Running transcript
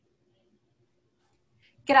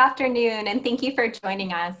Good afternoon, and thank you for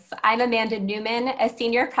joining us. I'm Amanda Newman, a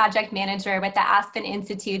Senior Project Manager with the Aspen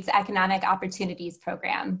Institute's Economic Opportunities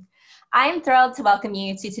Program. I'm thrilled to welcome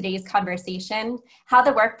you to today's conversation, how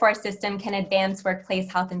the workforce system can advance workplace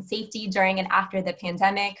health and safety during and after the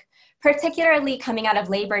pandemic, particularly coming out of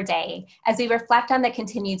Labor Day, as we reflect on the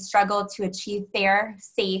continued struggle to achieve fair,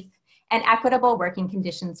 safe, and equitable working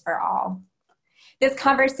conditions for all. This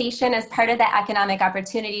conversation is part of the Economic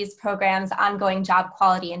Opportunities Program's ongoing Job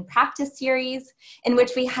Quality and Practice series, in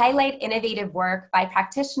which we highlight innovative work by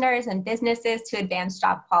practitioners and businesses to advance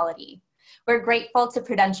job quality. We're grateful to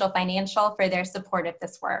Prudential Financial for their support of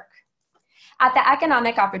this work. At the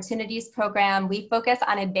Economic Opportunities Program, we focus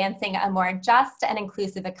on advancing a more just and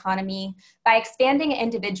inclusive economy by expanding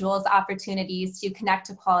individuals' opportunities to connect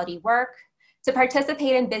to quality work, to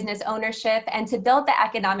participate in business ownership, and to build the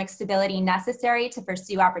economic stability necessary to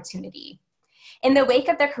pursue opportunity. In the wake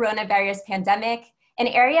of the coronavirus pandemic, an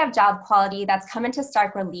area of job quality that's come into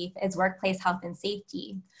stark relief is workplace health and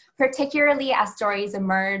safety, particularly as stories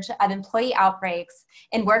emerge of employee outbreaks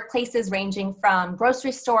in workplaces ranging from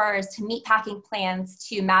grocery stores to meatpacking plants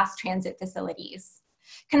to mass transit facilities.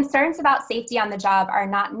 Concerns about safety on the job are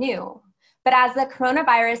not new. But as the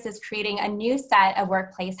coronavirus is creating a new set of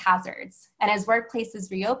workplace hazards, and as workplaces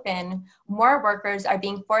reopen, more workers are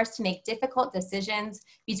being forced to make difficult decisions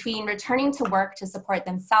between returning to work to support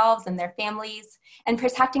themselves and their families, and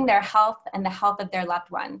protecting their health and the health of their loved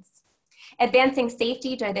ones. Advancing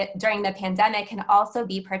safety during the pandemic can also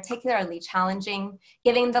be particularly challenging,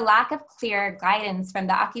 given the lack of clear guidance from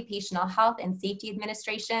the Occupational Health and Safety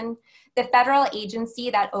Administration, the federal agency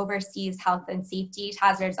that oversees health and safety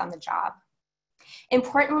hazards on the job.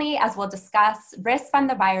 Importantly, as we'll discuss, risks from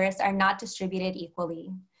the virus are not distributed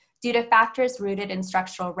equally due to factors rooted in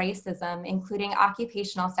structural racism, including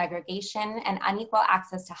occupational segregation and unequal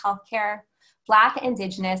access to healthcare. Black,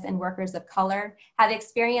 Indigenous, and workers of color have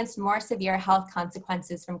experienced more severe health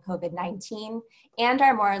consequences from COVID-19 and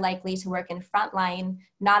are more likely to work in frontline,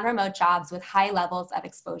 non-remote jobs with high levels of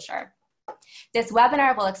exposure. This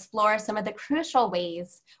webinar will explore some of the crucial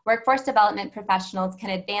ways workforce development professionals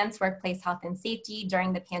can advance workplace health and safety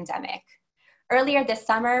during the pandemic. Earlier this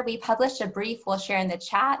summer, we published a brief we'll share in the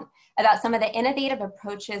chat about some of the innovative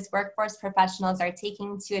approaches workforce professionals are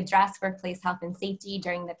taking to address workplace health and safety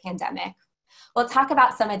during the pandemic. We'll talk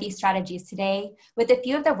about some of these strategies today with a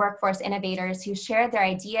few of the workforce innovators who shared their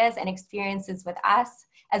ideas and experiences with us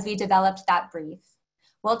as we developed that brief.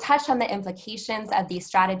 We'll touch on the implications of these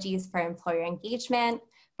strategies for employer engagement,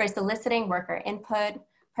 for soliciting worker input,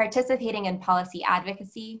 participating in policy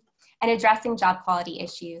advocacy, and addressing job quality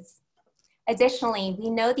issues. Additionally,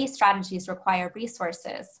 we know these strategies require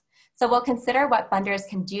resources, so we'll consider what funders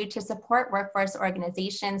can do to support workforce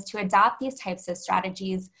organizations to adopt these types of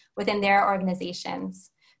strategies within their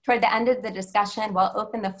organizations. Toward the end of the discussion, we'll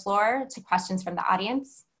open the floor to questions from the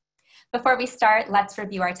audience. Before we start, let's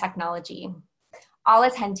review our technology. All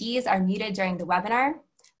attendees are muted during the webinar,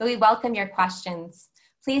 but we welcome your questions.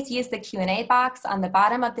 Please use the Q&A box on the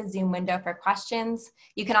bottom of the Zoom window for questions.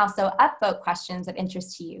 You can also upvote questions of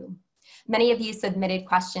interest to you. Many of you submitted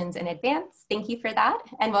questions in advance. Thank you for that,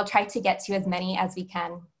 and we'll try to get to as many as we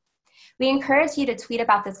can. We encourage you to tweet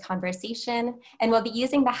about this conversation, and we'll be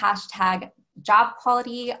using the hashtag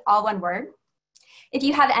 #JobQuality, all one word. If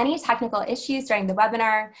you have any technical issues during the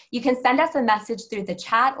webinar, you can send us a message through the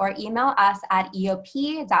chat or email us at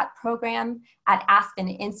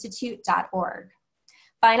eop.program@aspeninstitute.org.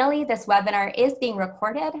 Finally, this webinar is being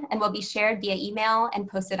recorded and will be shared via email and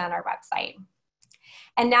posted on our website.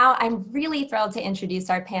 And now I'm really thrilled to introduce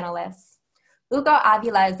our panelists. Hugo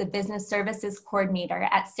Avila is the Business Services Coordinator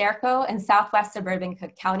at Serco in Southwest Suburban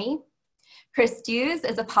Cook County. Chris Dews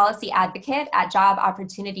is a policy advocate at Job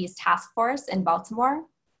Opportunities Task Force in Baltimore.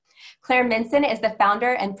 Claire Minson is the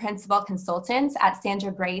founder and principal consultant at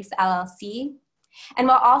Sandra Grace LLC. And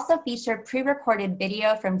we'll also feature pre-recorded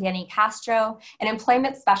video from Danny Castro, an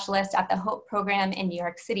employment specialist at the HOPE program in New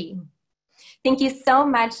York City. Thank you so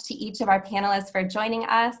much to each of our panelists for joining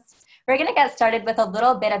us. We're going to get started with a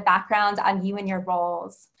little bit of background on you and your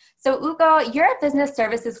roles. So Hugo, you're a business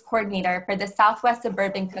services coordinator for the Southwest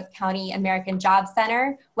Suburban Cook County American Job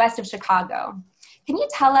Center, west of Chicago. Can you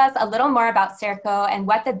tell us a little more about Serco and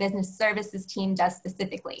what the business services team does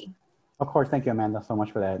specifically? Of course, thank you, Amanda, so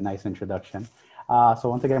much for that nice introduction. So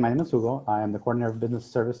once again, my name is Hugo. I am the coordinator of business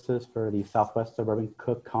services for the Southwest Suburban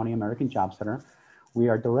Cook County American Job Center. We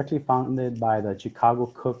are directly funded by the Chicago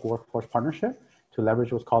Cook Workforce Partnership to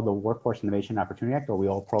leverage what's called the Workforce Innovation Opportunity Act, or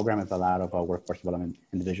WIO program, as a lot of workforce development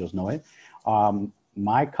individuals know it.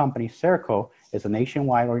 My company, Serco, is a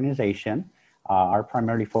nationwide organization Our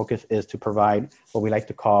primary focus is to provide what we like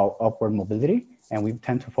to call upward mobility, and we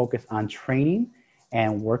tend to focus on training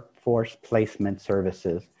and workforce placement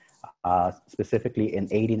services, specifically in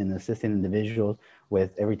aiding and assisting individuals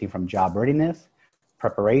with everything from job readiness,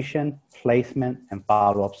 preparation, placement, and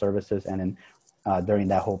follow-up services, and then during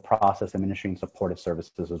that whole process, administering supportive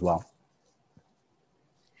services as well.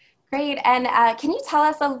 Great. And can you tell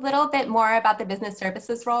us a little bit more about the business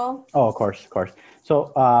services role? Oh, of course, of course.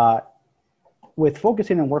 So with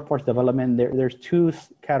focusing on workforce development, there's two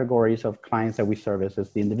categories of clients that we service.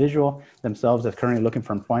 It's the individual themselves that's currently looking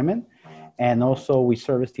for employment, and also we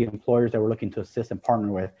service the employers that we're looking to assist and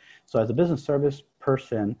partner with. So as a business service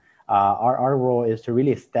person, our role is to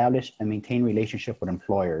really establish and maintain relationship with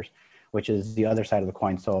employers, which is the other side of the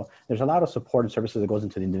coin. So there's a lot of support and services that goes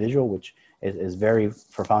into the individual, which is very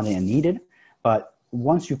profound and needed. But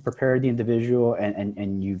once you've prepared the individual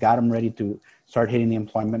and you got them ready to start hitting the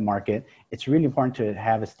employment market, it's really important to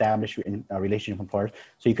have established a relationship with employers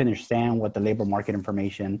so you can understand what the labor market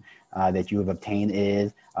information that you have obtained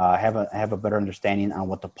is, have a better understanding on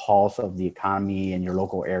what the pulse of the economy in your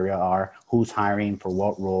local area are, who's hiring for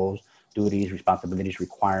what roles, duties, responsibilities,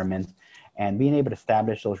 requirements. And being able to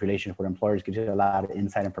establish those relationships with employers gives you a lot of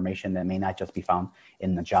inside information that may not just be found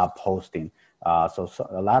in the job posting. So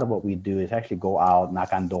a lot of what we do is actually go out,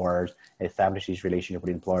 knock on doors, establish these relationships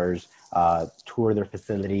with employers, tour their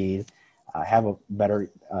facilities, have a better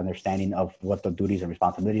understanding of what the duties and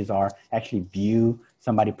responsibilities are, actually view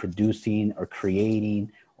somebody producing or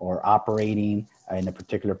creating or operating in a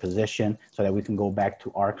particular position so that we can go back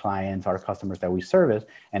to our clients, our customers that we service,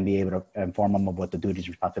 and be able to inform them of what the duties and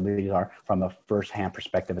responsibilities are from a first-hand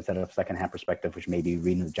perspective instead of a second-hand perspective, which may be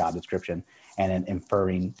reading the job description and then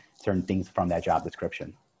inferring certain things from that job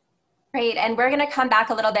description. Great, and we're going to come back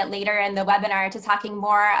a little bit later in the webinar to talking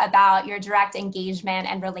more about your direct engagement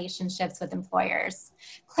and relationships with employers.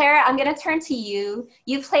 Claire, I'm going to turn to you.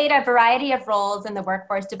 You've played a variety of roles in the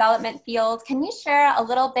workforce development field. Can you share a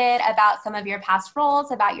little bit about some of your past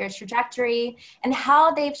roles, about your trajectory, and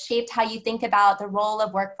how they've shaped how you think about the role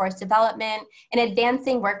of workforce development in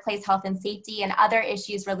advancing workplace health and safety and other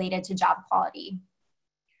issues related to job quality?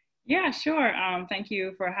 Yeah, sure. Thank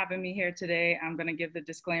you for having me here today. I'm going to give the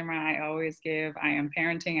disclaimer I always give. I am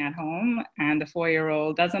parenting at home, and the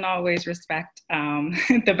 4-year-old doesn't always respect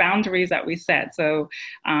the boundaries that we set. So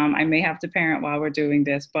I may have to parent while we're doing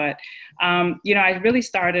this. But, you know, I really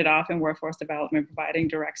started off in workforce development, providing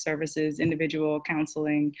direct services, individual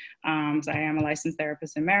counseling. So I am a licensed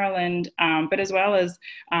therapist in Maryland, but as well as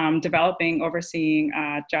developing, overseeing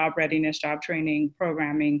job readiness, job training,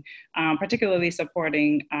 programming, particularly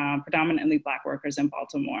supporting predominantly Black workers in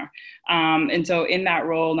Baltimore. And so in that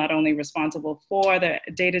role, not only responsible for the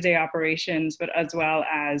day-to-day operations, but as well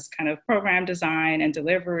as kind of program design and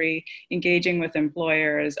delivery, engaging with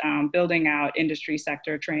employers, building out industry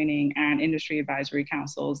sector training and industry advisory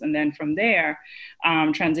councils. And then from there,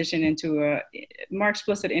 transition into a more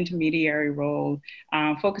explicit intermediary role,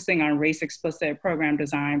 focusing on race explicit program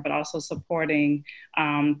design, but also supporting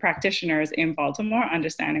practitioners in Baltimore,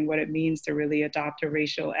 understanding what it means to really adopt a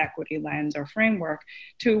racial equity lens or framework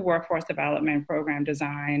to workforce development program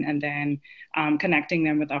design, and then connecting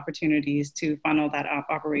them with opportunities to funnel that up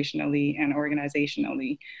operationally and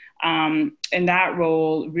organizationally. And that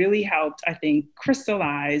role really helped, I think,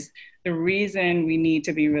 crystallize the reason we need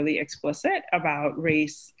to be really explicit about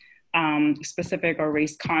race specific or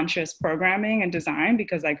race conscious programming and design,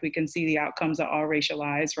 because like we can see the outcomes are all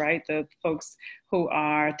racialized, right? The folks who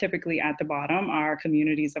are typically at the bottom are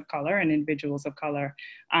communities of color and individuals of color.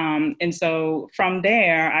 And so from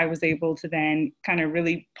there, I was able to then kind of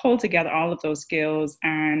really pull together all of those skills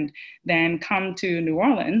and then come to New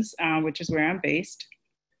Orleans, which is where I'm based,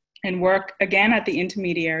 and work again at the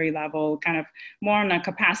intermediary level, kind of more on a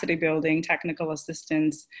capacity building, technical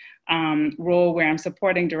assistance role where I'm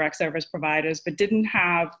supporting direct service providers, but didn't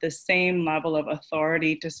have the same level of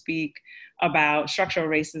authority to speak about structural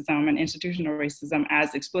racism and institutional racism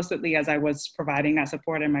as explicitly as I was providing that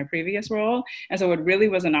support in my previous role. And so it really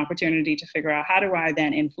was an opportunity to figure out how do I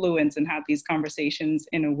then influence and have these conversations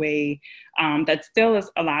in a way that still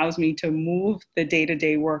allows me to move the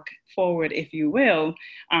day-to-day work forward, if you will,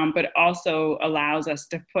 but also allows us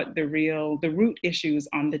to put the root issues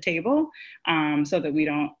on the table so that we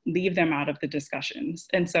don't leave them out of the discussions.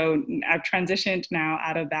 And so I've transitioned now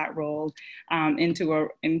out of that role into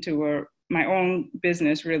a my own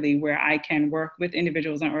business, really, where I can work with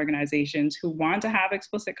individuals and organizations who want to have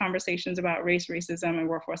explicit conversations about race, racism, and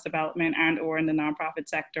workforce development and or in the nonprofit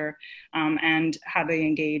sector, and how they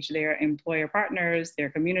engage their employer partners, their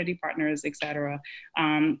community partners, et cetera.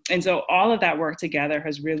 And so all of that work together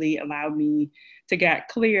has really allowed me to get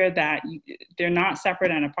clear that they're not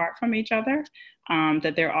separate and apart from each other,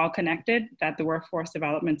 that they're all connected, that the workforce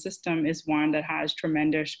development system is one that has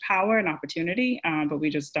tremendous power and opportunity, but we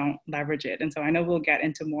just don't leverage it. And so I know we'll get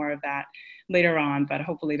into more of that later on, but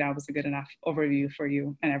hopefully that was a good enough overview for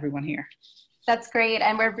you and everyone here. That's great.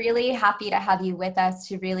 And we're really happy to have you with us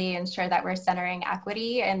to really ensure that we're centering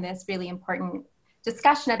equity in this really important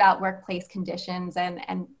discussion about workplace conditions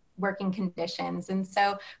and working conditions. And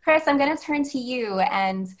so, Chris, I'm going to turn to you.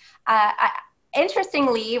 And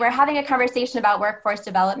interestingly, we're having a conversation about workforce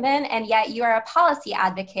development, and yet you are a policy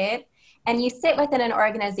advocate, and you sit within an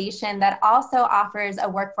organization that also offers a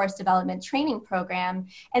workforce development training program.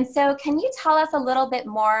 And so can you tell us a little bit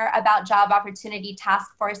more about Job Opportunity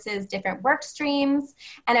Task Force's different work streams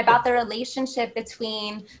and about the relationship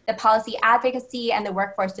between the policy advocacy and the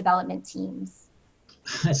workforce development teams?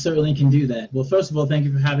 I certainly can do that. Well, first of all, thank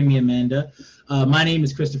you for having me, Amanda. My name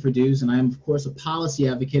is Christopher Dews, and I am, of course, a policy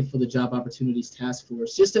advocate for the Job Opportunities Task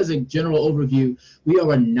Force. Just as a general overview, we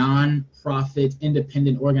are a non-profit,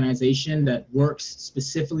 independent organization that works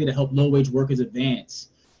specifically to help low-wage workers advance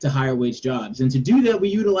to higher wage jobs. And to do that, we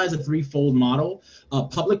utilize a threefold model: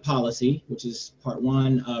 public policy, which is part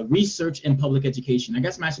one, research, and public education. I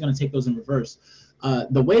guess I'm actually going to take those in reverse.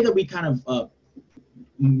 The way that we kind of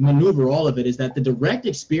maneuver all of it is that the direct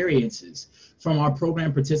experiences from our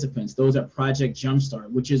program participants, those at Project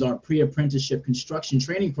Jumpstart, which is our pre-apprenticeship construction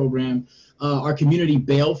training program, our community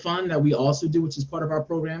bail fund that we also do, which is part of our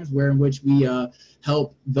programs, in which we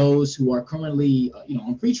help those who are currently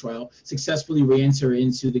on pretrial successfully re-enter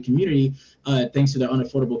into the community thanks to their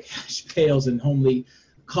unaffordable cash bails and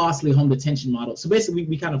costly home detention model. So basically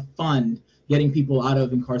we kind of fund getting people out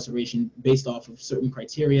of incarceration based off of certain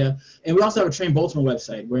criteria. And we also have a Train Baltimore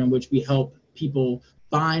website in which we help people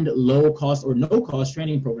find low cost or no cost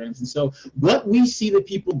training programs. And so what we see that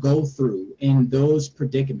people go through in those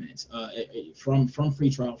predicaments from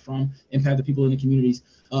pretrial, from impact the people in the communities,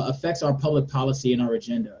 affects our public policy and our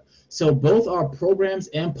agenda. So both our programs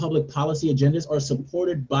and public policy agendas are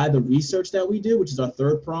supported by the research that we do, which is our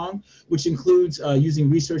third prong, which includes using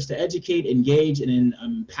research to educate, engage, and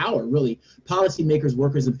empower, really, policymakers,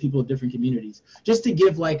 workers, and people of different communities. Just to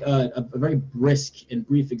give like a very brisk and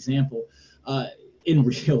brief example, in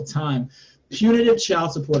real time, punitive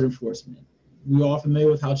child support enforcement. We are all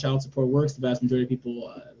familiar with how child support works. The vast majority of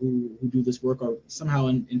people who do this work are somehow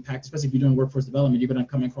impacted, especially if you're doing workforce development, you're going to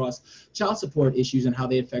come across child support issues and how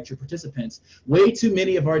they affect your participants. Way too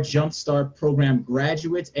many of our Jumpstart program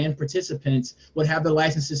graduates and participants would have their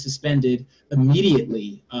licenses suspended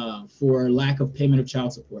immediately for lack of payment of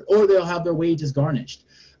child support, or they'll have their wages garnished.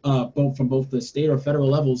 From both the state or federal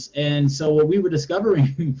levels. And so what we were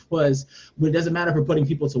discovering was, it doesn't matter if we're putting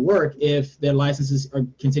people to work if their licenses are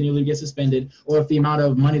continually get suspended, or if the amount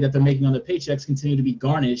of money that they're making on their paychecks continue to be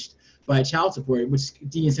garnished by child support, which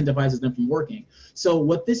de-incentivizes them from working. So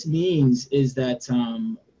what this means is that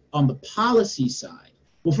on the policy side,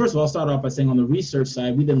 well, first of all, I'll start off by saying on the research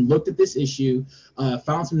side, we then looked at this issue,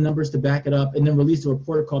 found some numbers to back it up, and then released a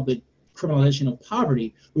report called the Criminalization of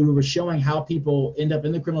Poverty, where we were showing how people end up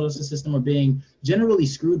in the criminal justice system or being generally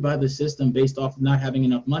screwed by the system based off of not having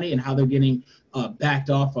enough money, and how they're getting backed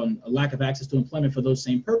off on a lack of access to employment for those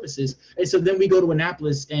same purposes. And so then we go to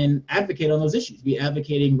Annapolis and advocate on those issues. We're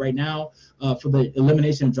advocating right now for the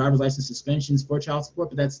elimination of driver's license suspensions for child support,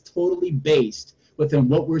 but that's totally based within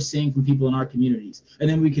what we're seeing from people in our communities. And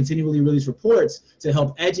then we continually release reports to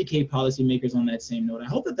help educate policymakers on that same note. I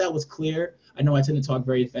hope that that was clear. I know I tend to talk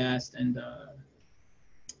very fast and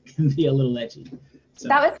can be a little edgy. So.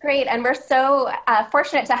 That was great. And we're so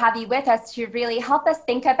fortunate to have you with us to really help us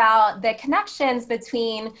think about the connections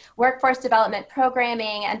between workforce development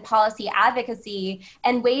programming and policy advocacy,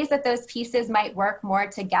 and ways that those pieces might work more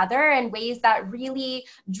together, and ways that really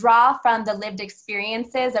draw from the lived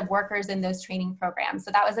experiences of workers in those training programs. So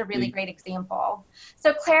that was a really great example.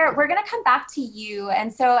 So Claire, we're going to come back to you.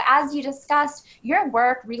 And so as you discussed, your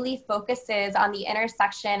work really focuses on the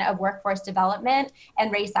intersection of workforce development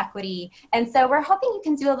and race equity. And so we're hoping you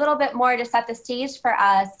can do a little bit more to set the stage for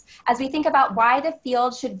us as we think about why the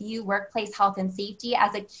field should view workplace health and safety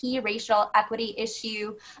as a key racial equity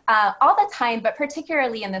issue all the time, but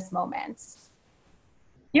particularly in this moment.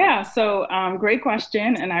 Yeah, so great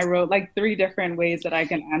question. And I wrote like 3 different ways that I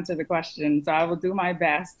can answer the question. So I will do my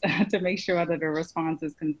best to make sure that the response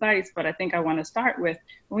is concise. But I think I want to start with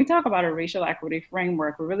when we talk about a racial equity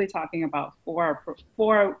framework, we're really talking about four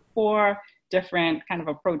different kind of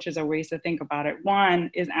approaches or ways to think about it. One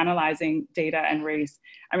is analyzing data and race.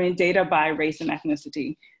 I mean, data by race and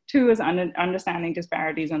ethnicity. 2 is understanding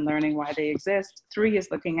disparities and learning why they exist. 3 is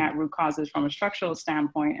looking at root causes from a structural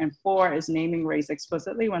standpoint. And 4 is naming race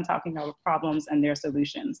explicitly when talking about problems and their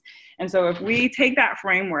solutions. And so if we take that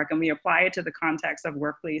framework and we apply it to the context of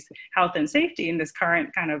workplace health and safety in this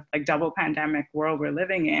current kind of like double pandemic world we're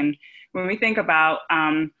living in, when we think about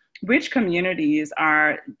which communities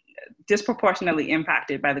are disproportionately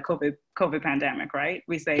impacted by the COVID pandemic, right?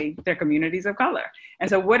 We say they're communities of color. And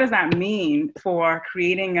so what does that mean for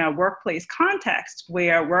creating a workplace context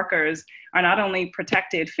where workers are not only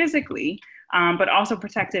protected physically, but also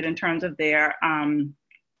protected in terms of their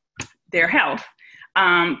health?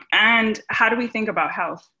 And how do we think about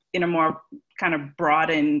health in a more kind of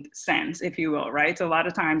broadened sense, if you will, right? So a lot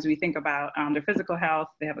of times we think about their physical health,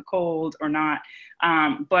 they have a cold or not.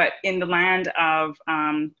 But in the land of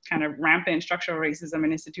kind of rampant structural racism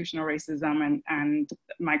and institutional racism and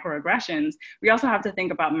microaggressions, we also have to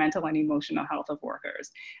think about mental and emotional health of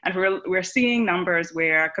workers. And we're seeing numbers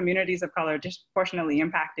where communities of color are disproportionately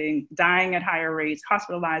impacting, dying at higher rates,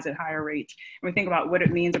 hospitalized at higher rates. And we think about what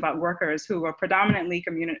it means about workers who are predominantly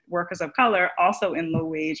workers of color, also in low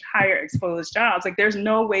wage, higher exposed jobs. Like there's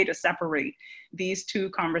no way to separate these two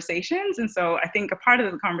conversations. And so I think a part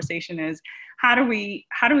of the conversation is how do we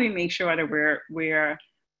make sure that we're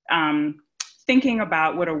thinking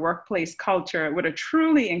about what a workplace culture, what a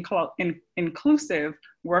truly inclusive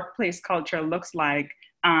workplace culture looks like,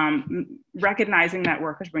 recognizing that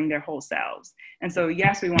workers bring their whole selves. And so,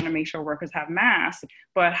 yes, we want to make sure workers have masks,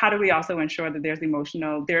 but how do we also ensure that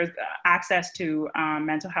there's access to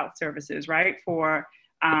mental health services, right? For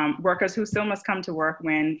workers who still must come to work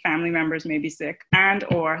when family members may be sick and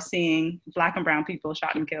or seeing Black and brown people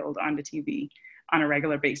shot and killed on the TV on a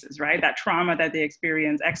regular basis, right? That trauma that they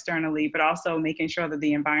experience externally, but also making sure that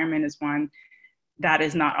the environment is one that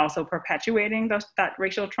is not also perpetuating that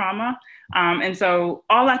racial trauma. And so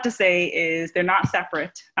all that to say is they're not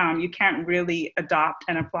separate. You can't really adopt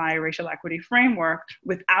and apply a racial equity framework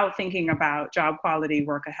without thinking about job quality,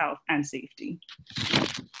 worker health, and safety.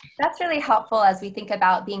 That's really helpful as we think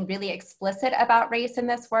about being really explicit about race in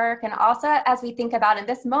this work. And also as we think about in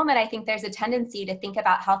this moment, I think there's a tendency to think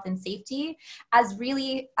about health and safety as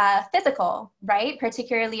really physical, right?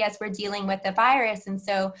 Particularly as we're dealing with the virus. And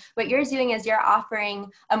so what you're doing is you're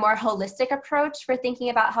offering a more holistic approach for thinking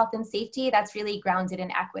about health and safety that's really grounded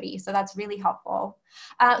in equity. So that's really helpful.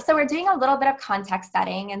 So we're doing a little bit of context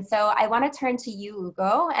setting. And so I want to turn to you,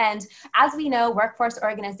 Ugo. And as we know, workforce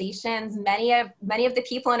organizations, many of the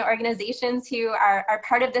people in organizations who are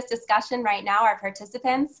part of this discussion right now, our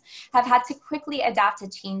participants, have had to quickly adapt to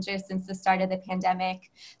changes since the start of the pandemic.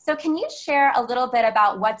 So can you share a little bit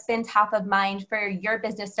about what's been top of mind for your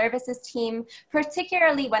business services team,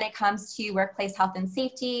 particularly when it comes to workplace health and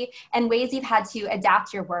safety and ways you've had to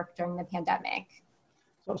adapt your work during the pandemic?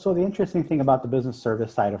 So the interesting thing about the business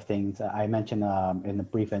service side of things, I mentioned in the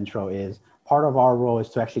brief intro, is part of our role is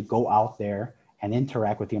to actually go out there and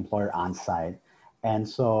interact with the employer on site. And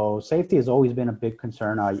so safety has always been a big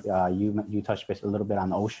concern. You touched base a little bit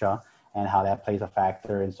on OSHA and how that plays a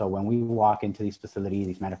factor. And so when we walk into these facilities,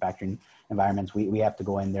 these manufacturing environments, we have to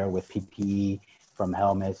go in there with PPE, from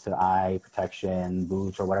helmets to eye protection,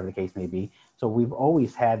 boots, or whatever the case may be. So we've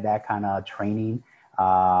always had that kind of training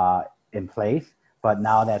in place. But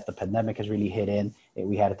now that the pandemic has really hit in,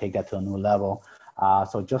 we had to take that to a new level.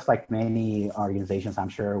 So just like many organizations, I'm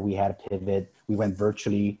sure we had to pivot. We went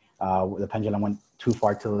virtually. The pendulum went too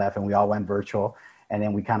far to the left and we all went virtual. And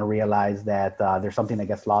then we kind of realized that there's something that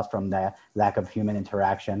gets lost from that lack of human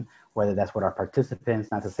interaction, whether that's with our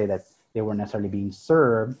participants, not to say that they weren't necessarily being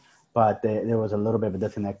served, but there was a little bit of a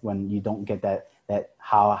disconnect when you don't get that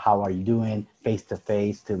how are you doing face to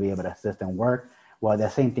face to be able to assist and work. Well, the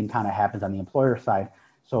same thing kind of happens on the employer side.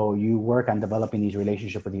 So you work on developing these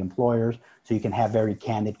relationships with the employers so you can have very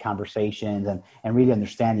candid conversations and really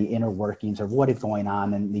understand the inner workings of what is going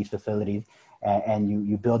on in these facilities. And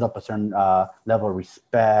you build up a certain level of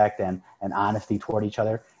respect and honesty toward each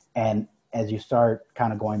other. And as you start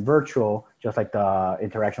kind of going virtual, just like the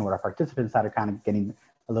interaction with our participants started kind of getting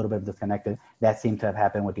a little bit disconnected, that seemed to have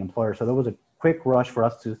happened with the employer. So there was a quick rush for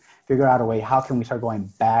us to figure out a way, how can we start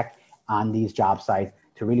going back on these job sites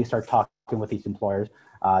to really start talking with these employers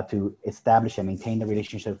to establish and maintain the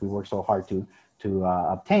relationships we work so hard to to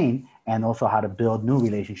obtain, and also how to build new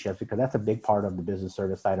relationships, because that's a big part of the business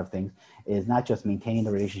service side of things, is not just maintaining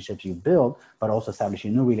the relationships you build, but also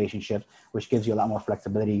establishing new relationships, which gives you a lot more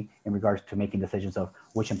flexibility in regards to making decisions of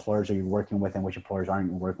which employers are you working with and which employers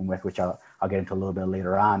aren't you working with, which I'll get into a little bit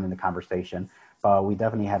later on in the conversation. But we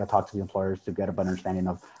definitely had to talk to the employers to get a better understanding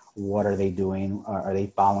of what are they doing. Are they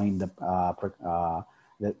following the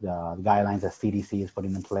guidelines that CDC is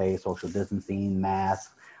putting in place, social distancing,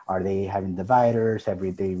 masks? Are they having dividers? Have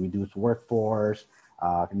they reduced workforce,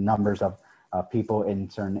 numbers of people in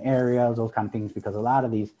certain areas, those kind of things? Because a lot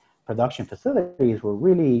of these production facilities were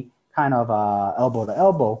really kind of elbow to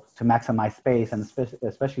elbow to maximize space, and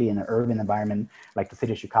especially in an urban environment like the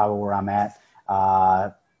city of Chicago where I'm at,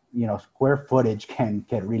 square footage can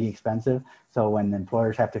get really expensive. So when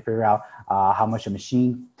employers have to figure out how much a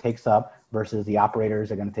machine takes up versus the operators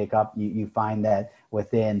are going to take up, you find that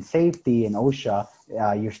within safety and OSHA,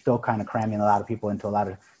 you're still kind of cramming a lot of people into a lot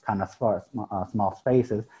of kind of small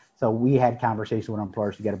spaces. So we had conversations with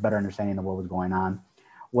employers to get a better understanding of what was going on.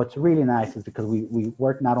 What's really nice is because we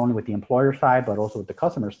work not only with the employer side, but also with the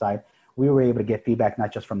customer side, we were able to get feedback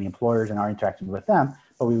not just from the employers and our interactions with them,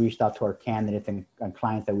 but we reached out to our candidates and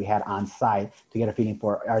clients that we had on site to get a feeling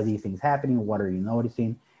for, are these things happening? What are you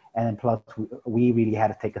noticing? And then plus, we really had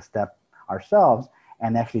to take a step ourselves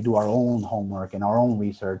and actually do our own homework and our own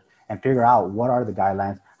research and figure out what are the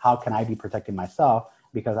guidelines, how can I be protecting myself?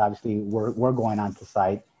 Because obviously we're going on to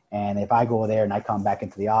site, and if I go there and I come back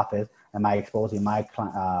into the office, am I exposing my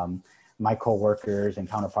coworkers and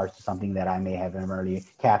counterparts to something that I may have inadvertently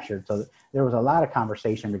captured? So there was a lot of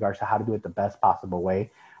conversation in regards to how to do it the best possible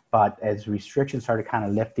way. But as restrictions started kind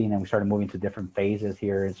of lifting and we started moving to different phases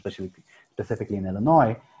here, especially specifically in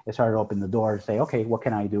Illinois, it started opening the door to say, okay, what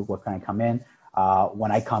can I do? What can I come in?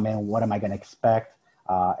 When I come in, what am I going to expect?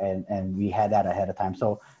 And we had that ahead of time.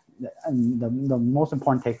 So the most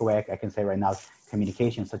important takeaway I can say right now is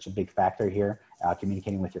communication is such a big factor here.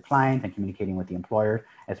 Communicating with your client and communicating with the employer,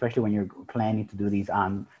 especially when you're planning to do these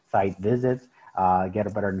on-site visits, get a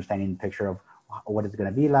better understanding picture of what it's going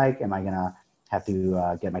to be like. Am I going to have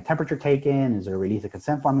to get my temperature taken? Is there a release of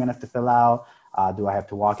consent form I'm going to have to fill out? Do I have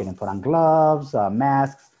to walk in and put on gloves,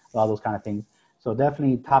 masks, all those kind of things? So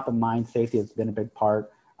definitely top of mind, safety has been a big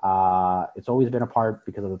part. It's always been a part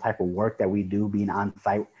because of the type of work that we do being on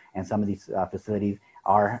site, and some of these facilities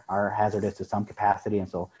are hazardous to some capacity. And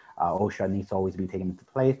so OSHA needs to always be taken into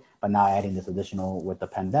place, but now adding this additional with the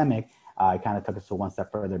pandemic, it kind of took us to one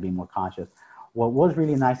step further, being more conscious. What was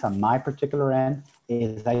really nice on my particular end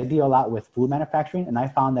is I deal a lot with food manufacturing, and I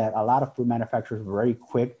found that a lot of food manufacturers were very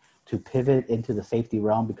quick to pivot into the safety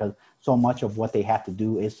realm because so much of what they have to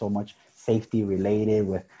do is so much safety related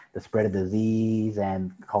with the spread of disease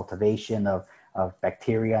and cultivation of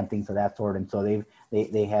bacteria and things of that sort. And so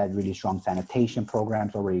they had really strong sanitation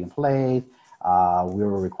programs already in place. We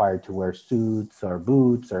were required to wear suits or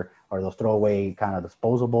boots or those throwaway kind of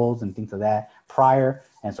disposables and things of that prior.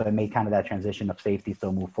 And so it made kind of that transition of safety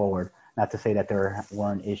still move forward. Not to say that there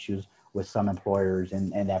weren't issues with some employers in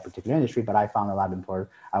that particular industry, but I found a lot of employers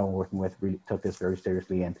I was working with really took this very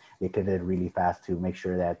seriously, and they pivoted really fast to make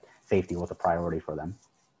sure that safety was a priority for them.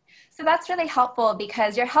 So that's really helpful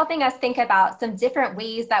because you're helping us think about some different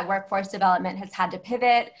ways that workforce development has had to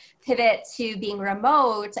pivot to being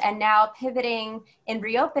remote, and now pivoting and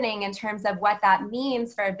reopening in terms of what that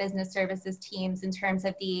means for business services teams in terms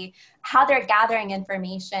of how they're gathering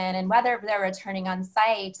information and whether they're returning on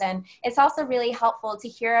site. And it's also really helpful to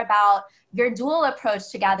hear about your dual approach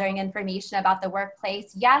to gathering information about the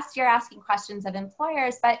workplace. Yes, you're asking questions of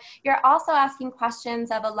employers, but you're also asking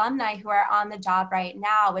questions of alumni who are on the job right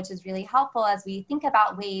now, which is really helpful as we think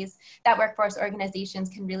about ways that workforce organizations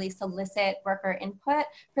can really solicit worker input,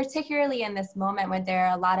 particularly in this moment when there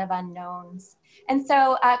are a lot of unknowns. And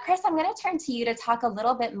so, Chris, I'm going to turn to you to talk a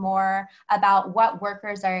little bit more about what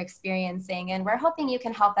workers are experiencing. And we're hoping you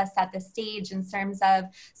can help us set the stage in terms of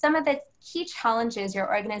some of the key challenges your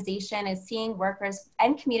organization is seeing workers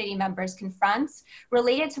and community members confront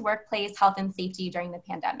related to workplace health and safety during the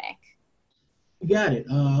pandemic. You got it.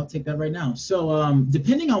 I'll take that right now. So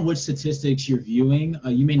depending on which statistics you're viewing,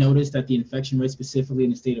 you may notice that the infection rates specifically in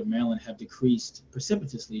the state of Maryland have decreased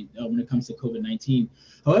precipitously when it comes to COVID-19.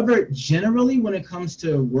 However, generally when it comes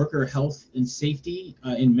to worker health and safety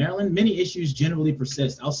in Maryland, many issues generally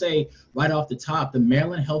persist. I'll say right off the top, the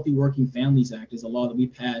Maryland Healthy Working Families Act is a law that we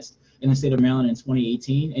passed in the state of Maryland in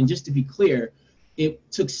 2018. And just to be clear,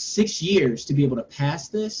 it took 6 years to be able to pass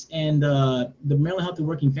this, and the Maryland Healthy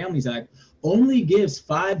Working Families Act only gives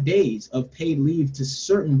 5 days of paid leave to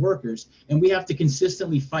certain workers, and we have to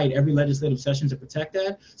consistently fight every legislative session to protect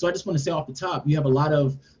that. So I just want to say off the top, you have a lot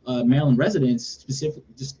of Maryland residents,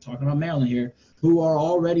 specifically just talking about Maryland here, who are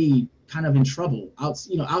already kind of in trouble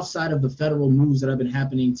outside of the federal moves that have been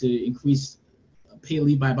happening to increase paid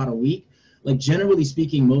leave by about a week. Like, generally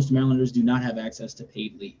speaking, most Marylanders do not have access to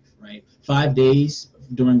paid leave, right? 5 days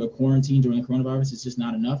during a quarantine, during the coronavirus, is just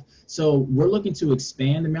not enough. So we're looking to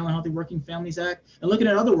expand the Maryland Healthy Working Families Act and looking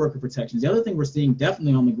at other worker protections. The other thing we're seeing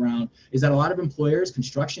definitely on the ground is that a lot of employers,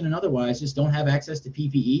 construction and otherwise, just don't have access to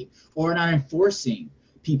PPE or are not enforcing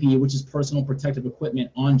PPE, which is personal protective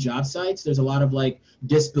equipment, on job sites. There's a lot of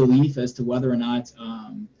disbelief as to whether or not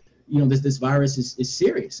this virus is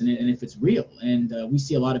serious and if it's real. And we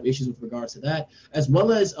see a lot of issues with regards to that, as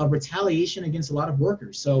well as retaliation against a lot of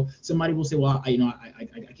workers. So somebody will say, well, I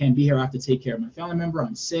can't be here. I have to take care of my family member.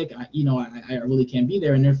 I'm sick. I really can't be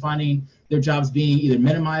there. And they're finding their jobs being either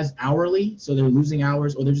minimized hourly, so they're losing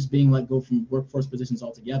hours, or they're just being let go from workforce positions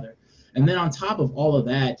altogether. And then on top of all of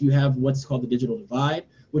that, you have what's called the digital divide,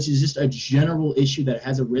 which is just a general issue that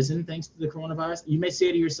has arisen thanks to the coronavirus. You may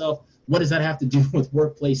say to yourself, what does that have to do with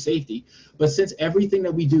workplace safety? But since everything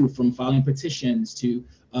that we do, from filing petitions to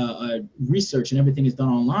research and everything, is done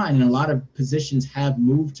online, and a lot of positions have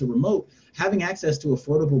moved to remote, having access to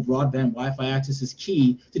affordable broadband Wi-Fi access is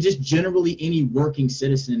key to just generally any working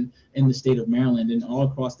citizen in the state of Maryland and all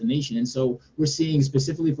across the nation. And so we're seeing,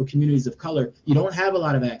 specifically for communities of color, you don't have a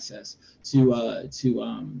lot of access to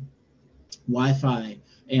Wi-Fi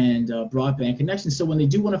and broadband connections. So when they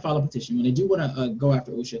do want to file a petition, when they do want to go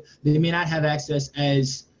after OSHA, they may not have access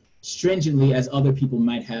as stringently as other people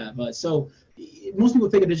might have. So most people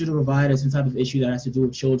think of digital divide as some type of issue that has to do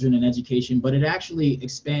with children and education, but it actually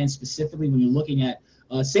expands specifically when you're looking at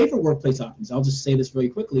safer workplace options. I'll just say this very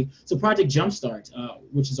quickly. So Project Jumpstart,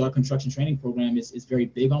 which is our construction training program, is very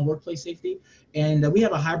big on workplace safety. And we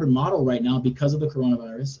have a hybrid model right now because of the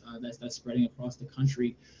coronavirus that's spreading across the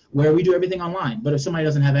country, where we do everything online. But if somebody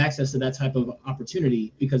doesn't have access to that type of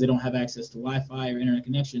opportunity because they don't have access to Wi-Fi or internet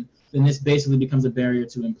connection, then this basically becomes a barrier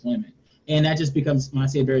to employment. And that just becomes, when I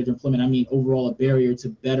say a barrier to employment, I mean overall a barrier to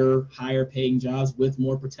better, higher paying jobs with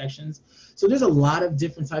more protections. So there's a lot of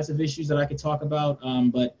different types of issues that I could talk about,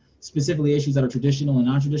 but specifically issues that are traditional and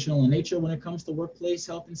non-traditional in nature when it comes to workplace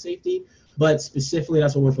health and safety. But specifically,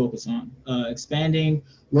 that's what we're focused on. Expanding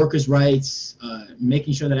workers' rights,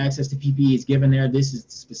 making sure that access to PPE is given there. This is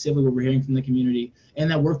specifically what we're hearing from the community, and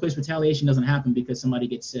that workplace retaliation doesn't happen because somebody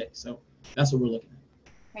gets sick. So that's what we're looking at.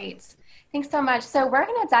 Great. Thanks so much. So we're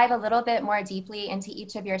going to dive a little bit more deeply into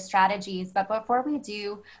each of your strategies, but before we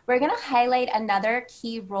do, we're going to highlight another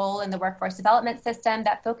key role in the workforce development system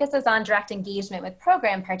that focuses on direct engagement with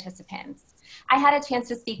program participants. I had a chance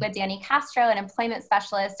to speak with Danny Castro, an employment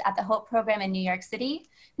specialist at the HOPE program in New York City,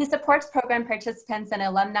 who supports program participants and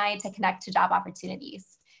alumni to connect to job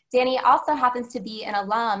opportunities. Danny also happens to be an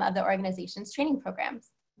alum of the organization's training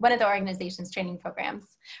programs. One of the organization's training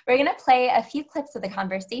programs. We're going to play a few clips of the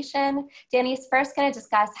conversation. Danny's first going to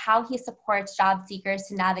discuss how he supports job seekers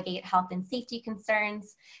to navigate health and safety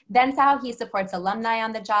concerns, then how he supports alumni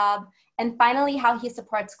on the job, and finally how he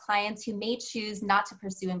supports clients who may choose not to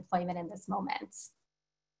pursue employment in this moment.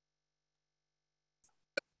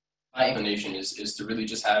 My inclination is to really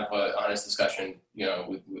just have an honest discussion,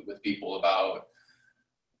 with people about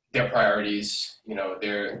their priorities,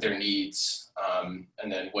 their needs,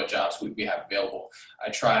 and then what jobs we have available. I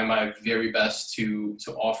try my very best to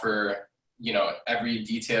offer, every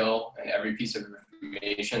detail and every piece of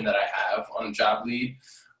information that I have on Job Lead.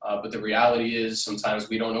 But the reality is sometimes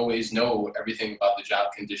we don't always know everything about the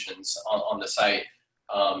job conditions on the site.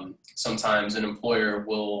 Sometimes an employer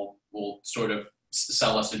will sort of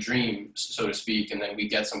sell us a dream, so to speak, and then we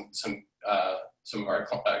get some of our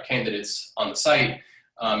candidates on the site.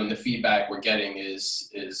 And the feedback we're getting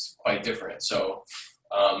is quite different. So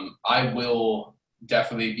I will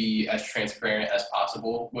definitely be as transparent as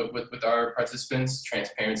possible with our participants.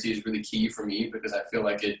 Transparency is really key for me because I feel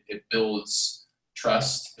like it builds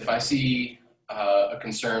trust. If I see a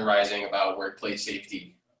concern rising about workplace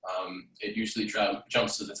safety, it usually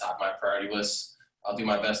jumps to the top of my priority list. I'll do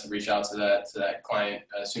my best to reach out to that client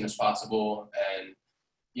as soon as possible and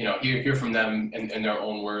hear from them in their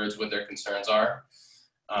own words what their concerns are.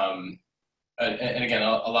 And again,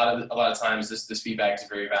 a lot of times this feedback is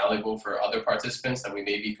very valuable for other participants that we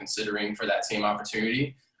may be considering for that same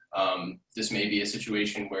opportunity. This may be a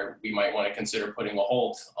situation where we might want to consider putting a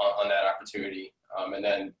hold on that opportunity. And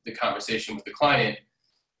then the conversation with the client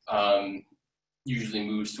usually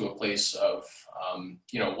moves to a place of,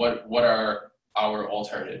 what are our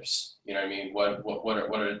alternatives? You know what I mean?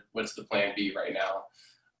 What's the plan B right now?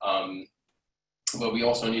 But we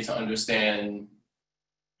also need to understand,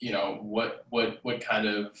 what kind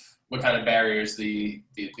of barriers the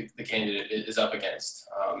candidate is up against.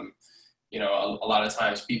 A lot of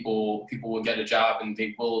times people will get a job and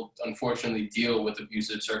they will unfortunately deal with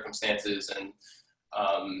abusive circumstances and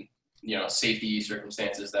safety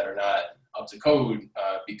circumstances that are not up to code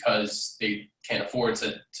because they can't afford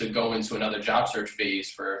to go into another job search phase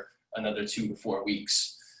for another 2 to 4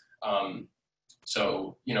 weeks.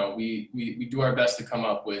 So we do our best to come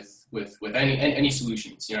up with any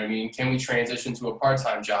solutions. You know what I mean? Can we transition to a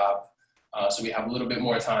part-time job so we have a little bit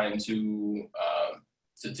more time to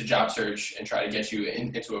job search and try to get you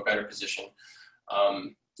into a better position?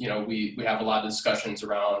 We have a lot of discussions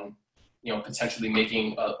around potentially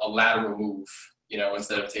making a lateral move,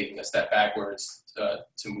 instead of taking a step backwards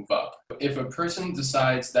to move up. If a person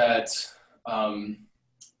decides that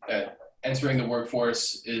entering the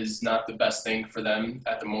workforce is not the best thing for them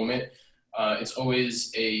at the moment, it's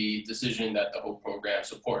always a decision that the whole program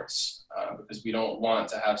supports, because we don't want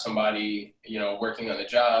to have somebody, working on the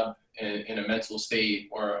job in a mental state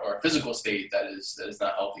or a physical state that is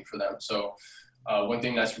not healthy for them. So one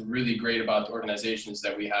thing that's really great about the organization is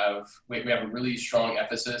that we have a really strong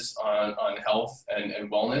emphasis on health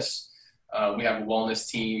and wellness. We have a wellness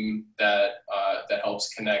team that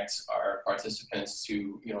helps connect our participants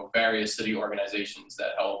to various city organizations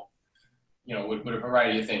that help with a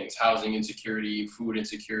variety of things: housing insecurity, food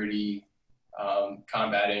insecurity,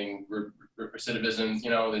 combating recidivism.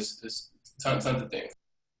 There's tons of things.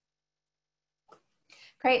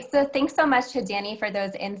 Great. So thanks so much to Danny for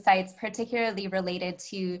those insights, particularly related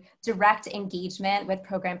to direct engagement with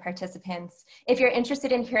program participants. If you're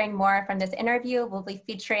interested in hearing more from this interview, we'll be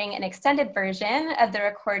featuring an extended version of the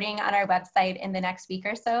recording on our website in the next week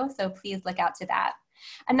or so. So please look out to that.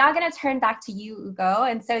 I'm now going to turn back to you, Ugo.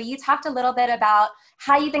 And so you talked a little bit about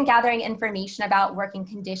how you've been gathering information about working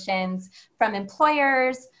conditions from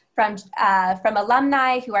employers, from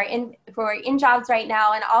alumni who are in jobs right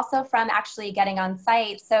now, and also from actually getting on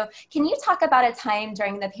site. So can you talk about a time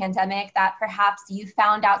during the pandemic that perhaps you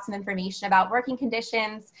found out some information about working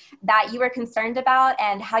conditions that you were concerned about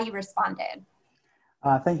and how you responded?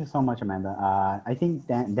 Thank you so much, Amanda. I think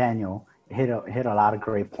Daniel hit a lot of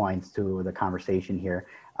great points to the conversation here.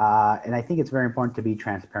 And I think it's very important to be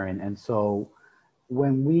transparent. And so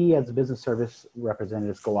when we as business service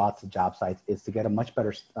representatives go out to job sites, is to get a much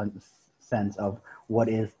better sense of what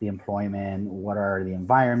is the employment, what are the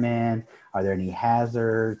environment, are there any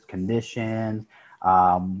hazards, conditions?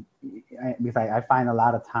 Because I find a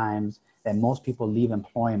lot of times that most people leave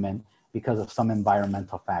employment because of some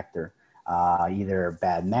environmental factor, either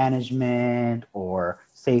bad management or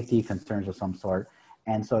safety concerns of some sort.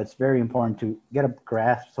 And so it's very important to get a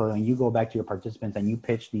grasp so when you go back to your participants and you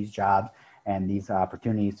pitch these jobs and these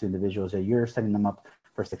opportunities to individuals, that you're setting them up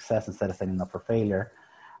for success instead of setting them up for failure.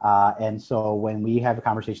 And so when we have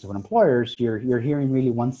conversations with employers, you're hearing really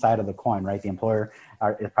one side of the coin, right? The employer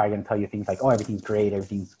is probably going to tell you things like, oh, everything's great,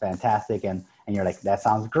 everything's fantastic. And you're like, that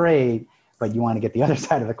sounds great, but you want to get the other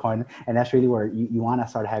side of the coin. And that's really where you want to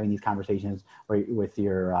start having these conversations with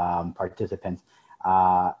your participants.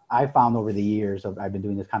 I found over the years I've been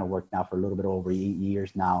doing this kind of work now for a little bit over 8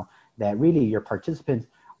 years now, that really your participants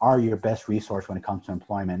are your best resource when it comes to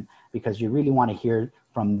employment, because you really want to hear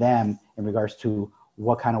from them in regards to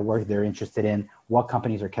what kind of work they're interested in, what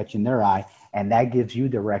companies are catching their eye, and that gives you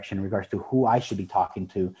direction in regards to who I should be talking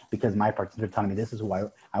to, because my participants are telling me, this is who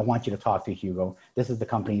I want you to talk to, Hugo. This is the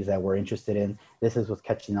companies that we're interested in. This is what's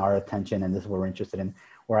catching our attention, and this is what we're interested in.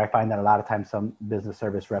 Where I find that a lot of times some business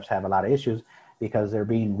service reps have a lot of issues because they're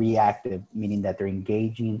being reactive, meaning that they're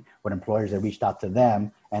engaging with employers that reached out to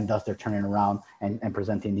them, and thus they're turning around and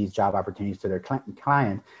presenting these job opportunities to their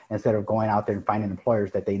client instead of going out there and finding employers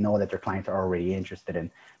that they know that their clients are already interested in.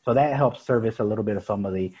 So that helps service a little bit of some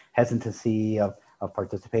of the hesitancy of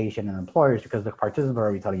participation in employers, because the participants are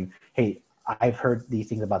already telling you, hey, I've heard these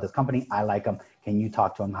things about this company. I like them. Can you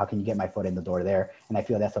talk to them? How can you get my foot in the door there? And I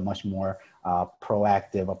feel that's a much more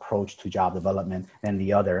proactive approach to job development than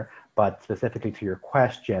the other. But specifically to your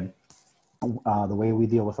question, the way we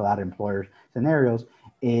deal with a lot of employer scenarios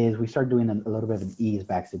is we start doing a little bit of an ease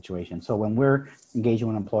back situation. So when we're engaging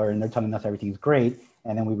with an employer and they're telling us everything's great,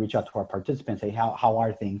 and then we reach out to our participants, say, how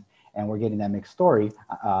are things? And we're getting that mixed story.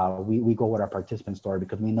 We go with our participant story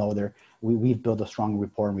because we know we've built a strong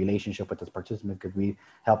rapport and relationship with this participant, because we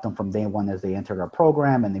help them from day one as they entered our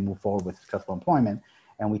program and they move forward with successful employment.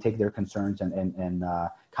 And we take their concerns and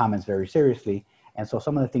comments very seriously. And so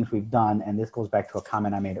some of the things we've done, and this goes back to a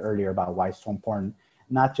comment I made earlier about why it's so important,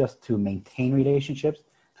 not just to maintain relationships,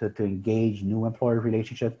 to engage new employer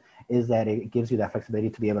relationships, is that it gives you that flexibility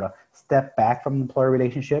to be able to step back from the employer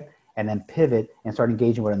relationship and then pivot and start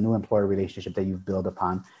engaging with a new employer relationship that you've built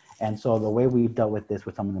upon. And so the way we've dealt with this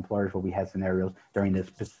with some of the employers where we had scenarios during this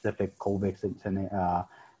specific COVID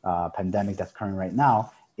pandemic that's occurring right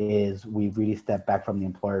now is we've really stepped back from the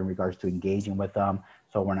employer in regards to engaging with them.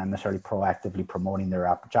 So we're not necessarily proactively promoting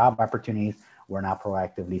their job opportunities. We're not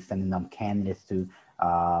proactively sending them candidates to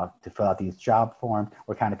fill out these job forms.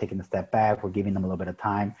 We're kind of taking a step back. We're giving them a little bit of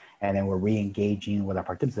time, and then we're re-engaging with our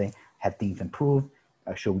participants. Have things improved?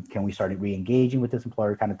 Can we start re-engaging with this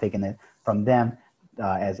employer? Kind of taking it from them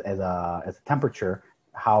as a temperature.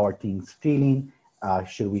 How are things feeling? Are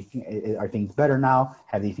things better now?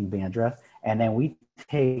 Have these things been addressed? And then we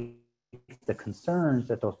take the concerns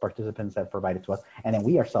that those participants have provided to us, and then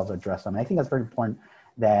we ourselves address them. And I think that's very important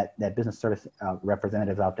that business service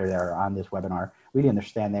representatives out there that are on this webinar really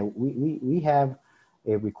understand that we have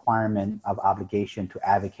a requirement of obligation to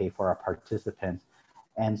advocate for our participants.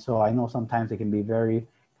 And so I know sometimes it can be very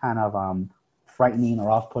kind of frightening or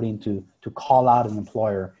off-putting to call out an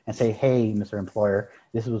employer and say, hey, Mr. Employer,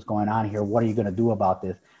 this is what's going on here. What are you going to do about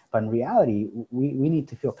this? But in reality, we need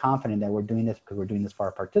to feel confident that we're doing this because we're doing this for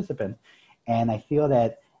our participants. And I feel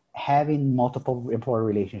that having multiple employer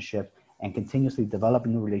relationships and continuously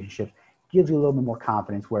developing new relationships gives you a little bit more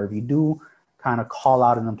confidence, where if you do kind of call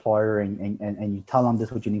out an employer and you tell them this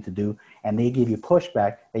is what you need to do, and they give you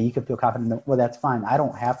pushback, that you can feel confident that, well, that's fine. I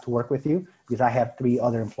don't have to work with you because I have 3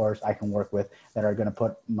 other employers I can work with that are going to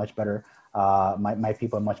put much better, my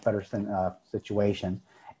people in much better situation.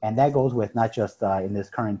 And that goes with not just in this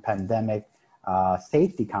current pandemic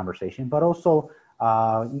safety conversation, but also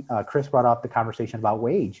Chris brought up the conversation about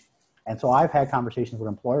wage. And so I've had conversations with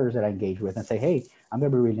employers that I engage with and say, hey, I'm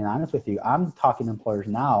going to be really honest with you. I'm talking to employers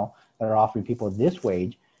now that are offering people this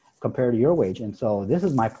wage compared to your wage. And so this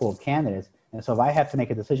is my pool of candidates. And so if I have to make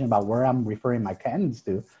a decision about where I'm referring my candidates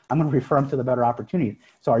to, I'm going to refer them to the better opportunities.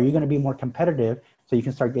 So are you going to be more competitive so you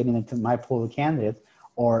can start getting into my pool of candidates?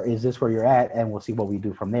 Or is this where you're at? And we'll see what we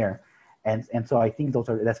do from there. And so I think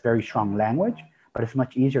that's very strong language, but it's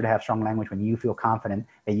much easier to have strong language when you feel confident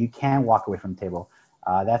that you can walk away from the table.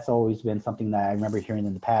 That's always been something that I remember hearing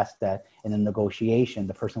in the past, that in a negotiation,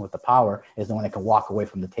 the person with the power is the one that can walk away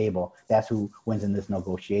from the table. That's who wins in this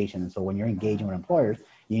negotiation. And so when you're engaging with employers,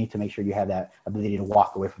 you need to make sure you have that ability to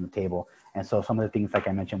walk away from the table. And so some of the things, like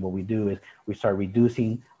I mentioned, what we do is we start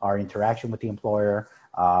reducing our interaction with the employer.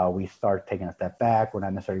 We start taking a step back. We're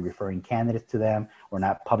not necessarily referring candidates to them. We're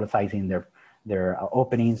not publicizing their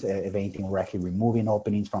openings. If anything, we're actually removing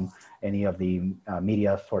openings from any of the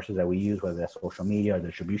media sources that we use, whether that's social media or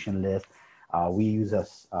distribution list. We use a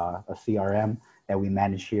CRM that we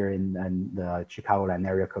manage here in the Chicagoland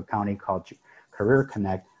area, Cook County, called Career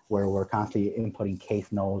Connect, where we're constantly inputting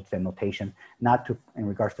case notes and notation, not in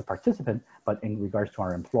regards to participants, but in regards to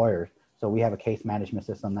our employers. So we have a case management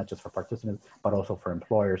system, not just for participants, but also for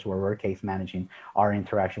employers, where we're case managing our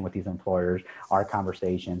interaction with these employers, our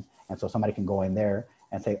conversations. And so somebody can go in there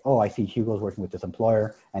and say, oh, I see Hugo's working with this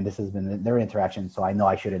employer and this has been their interaction. So I know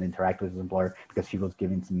I shouldn't interact with this employer because Hugo's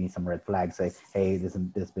giving me some red flags, say, hey, this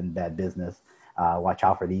has been bad business. Watch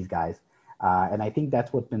out for these guys. And I think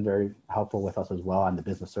that's what's been very helpful with us as well on the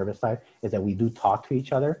business service side, is that we do talk to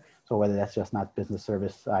each other. So whether that's just not business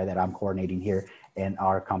service side that I'm coordinating here in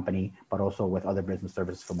our company, but also with other business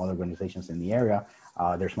services from other organizations in the area,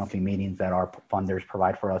 there's monthly meetings that our funders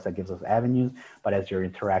provide for us that gives us avenues. But as you're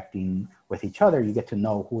interacting with each other, you get to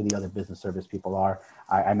know who the other business service people are.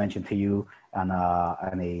 I mentioned to you on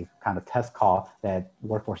a kind of test call that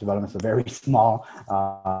workforce development is a very small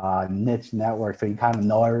niche network. So you kind of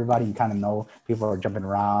know everybody, you kind of know people are jumping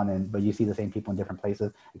around, but you see the same people in different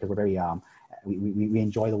places because we're very, we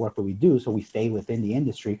enjoy the work that we do. So we stay within the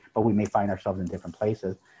industry, but we may find ourselves in different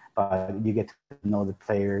places. But you get to know the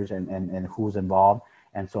players and who's involved.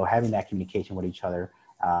 And so having that communication with each other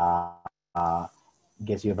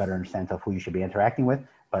gives you a better sense of who you should be interacting with.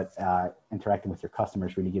 But interacting with your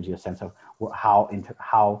customers really gives you a sense of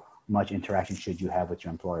how much interaction should you have with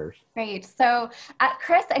your employers. Great. So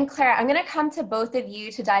Chris and Claire, I'm going to come to both of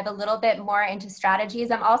you to dive a little bit more into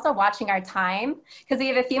strategies. I'm also watching our time because we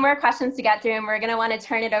have a few more questions to get through, and we're going to want to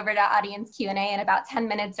turn it over to audience Q&A in about 10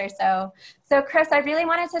 minutes or so. So Chris, I really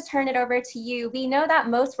wanted to turn it over to you. We know that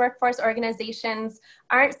most workforce organizations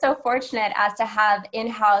aren't so fortunate as to have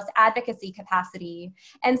in-house advocacy capacity.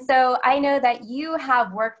 And so I know that you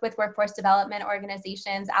have worked with workforce development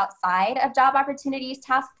organizations outside of Job Opportunities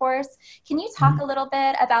Task Force. workforce. Can you talk a little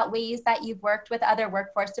bit about ways that you've worked with other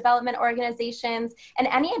workforce development organizations and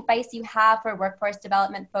any advice you have for workforce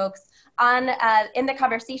development folks on in the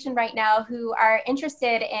conversation right now who are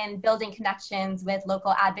interested in building connections with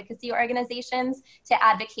local advocacy organizations to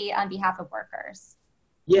advocate on behalf of workers?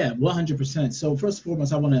 Yeah, 100%. So first and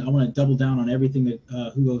foremost, I want to double down on everything that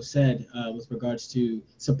Hugo said with regards to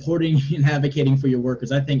supporting and advocating for your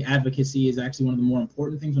workers. I think advocacy is actually one of the more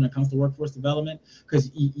important things when it comes to workforce development,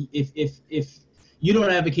 because if you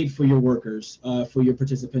don't advocate for your workers, for your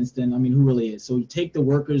participants, then I mean, who really is? So you take the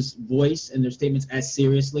workers' voice and their statements as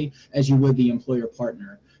seriously as you would the employer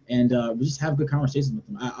partner. And we just have good conversations with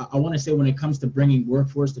them. I want to say when it comes to bringing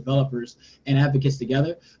workforce developers and advocates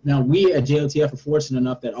together, now we at JOTF are fortunate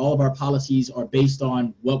enough that all of our policies are based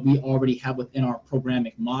on what we already have within our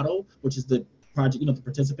programmatic model, which is the project, the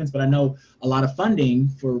participants. But I know a lot of funding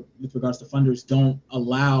with regards to funders don't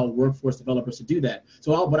allow workforce developers to do that.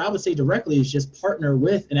 So what I would say directly is just partner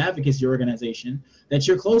with an advocacy organization that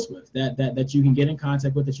you're close with, that you can get in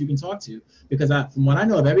contact with, that you can talk to. Because from what I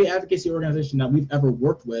know of every advocacy organization that we've ever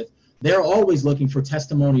worked with, they're always looking for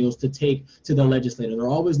testimonials to take to the legislator. They're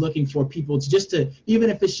always looking for people to even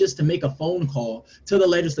if it's just to make a phone call to the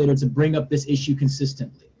legislator to bring up this issue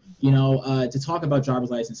consistently. To talk about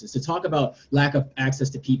driver's licenses, to talk about lack of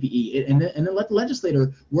access to PPE, and then let the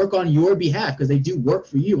legislator work on your behalf, because they do work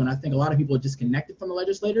for you. And I think a lot of people are disconnected from the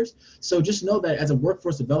legislators. So just know that as a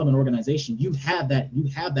workforce development organization, you have that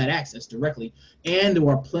access directly. And there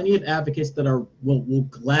are plenty of advocates that will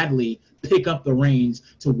gladly pick up the reins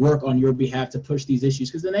to work on your behalf to push these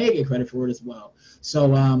issues, because then they get credit for it as well.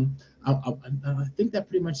 So I think that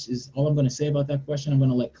pretty much is all I'm going to say about that question. I'm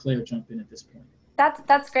going to let Claire jump in at this point.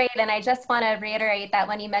 That's great. And I just want to reiterate that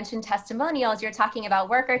when you mentioned testimonials, you're talking about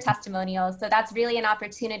worker testimonials. So that's really an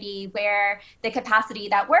opportunity where the capacity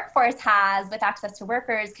that workforce has with access to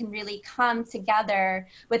workers can really come together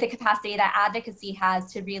with the capacity that advocacy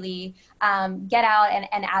has to really get out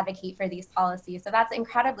and advocate for these policies. So that's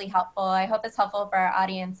incredibly helpful. I hope it's helpful for our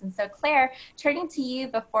audience. And so Claire, turning to you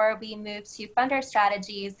before we move to funder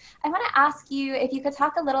strategies, I want to ask you if you could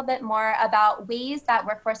talk a little bit more about ways that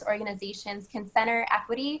workforce organizations can center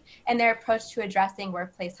equity in their approach to addressing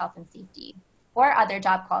workplace health and safety or other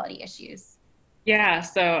job quality issues. Yeah,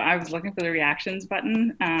 so I was looking for the reactions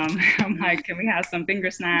button. I'm like, can we have some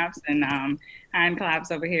finger snaps and hand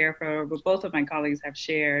claps over here for what both of my colleagues have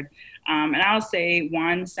shared. And I'll say,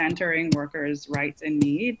 one, centering workers' rights and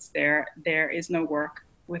needs. There is no work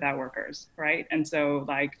without workers, right? And so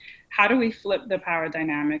like, how do we flip the power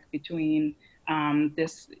dynamic between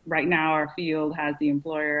this, right now our field has the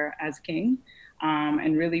employer as king,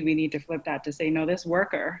 and really we need to flip that to say, no, this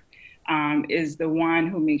worker is the one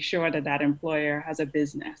who makes sure that employer has a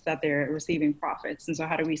business, that they're receiving profits. And so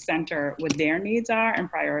how do we center what their needs are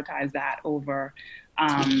and prioritize that over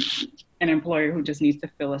an employer who just needs to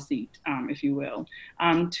fill a seat, if you will.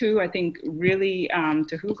 Two, I think really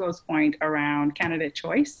to Hugo's point around candidate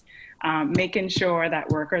choice, making sure that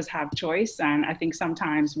workers have choice. And I think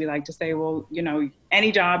sometimes we like to say, well,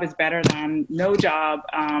 any job is better than no job.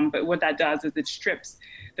 But what that does is it strips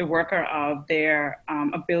the worker of their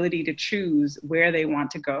ability to choose where they want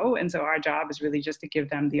to go. And so our job is really just to give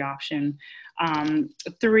them the option.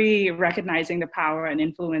 Three, recognizing the power and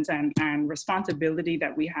influence and responsibility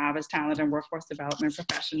that we have as talent and workforce development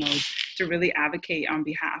professionals to really advocate on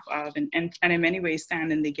behalf of and in many ways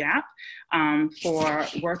stand in the gap for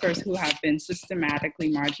workers who have been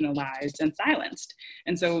systematically marginalized and silenced.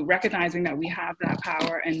 And so recognizing that we have that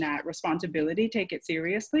power and that responsibility, take it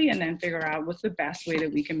seriously, and then figure out what's the best way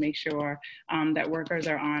that we can make sure that workers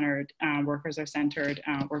are honored, workers are centered,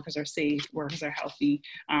 workers are safe, workers are healthy,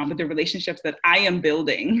 with the relationships that I am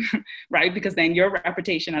building, right? Because then your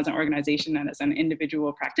reputation as an organization and as an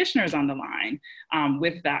individual practitioner is on the line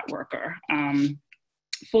with that worker.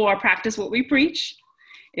 For practice what we preach.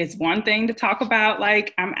 It's one thing to talk about,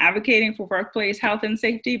 like, I'm advocating for workplace health and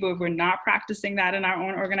safety, but if we're not practicing that in our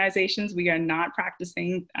own organizations, we are not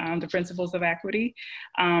practicing the principles of equity.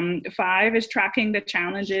 Five is tracking the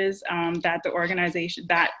challenges that the organization,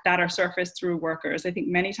 that are surfaced through workers. I think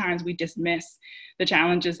many times we dismiss the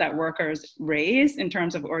challenges that workers raise in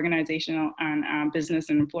terms of organizational and business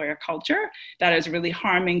and employer culture that is really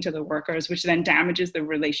harming to the workers, which then damages the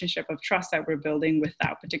relationship of trust that we're building with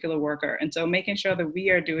that particular worker. And so making sure that we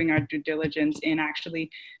are doing our due diligence in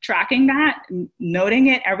actually tracking that, noting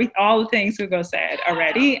it, all the things Hugo said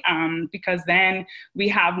already, because then we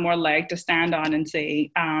have more leg to stand on and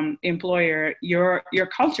say, employer, your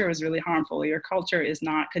culture is really harmful. Your culture is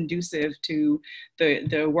not conducive to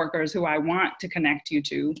the workers who I want to connect you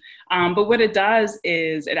to. But what it does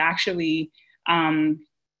is it actually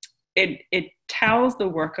it tells the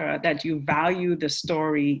worker that you value the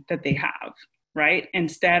story that they have, right?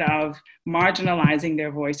 Instead of marginalizing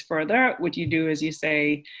their voice further, what you do is you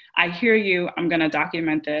say, I hear you, I'm gonna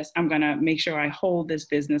document this, I'm gonna make sure I hold this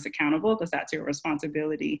business accountable because that's your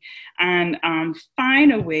responsibility. And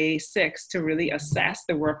find a way, 6, to really assess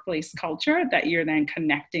the workplace culture that you're then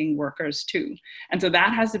connecting workers to. And so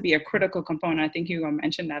that has to be a critical component. I think Hugo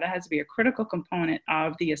mentioned that it has to be a critical component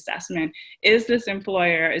of the assessment. Is this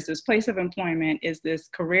employer, is this place of employment, is this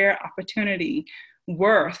career opportunity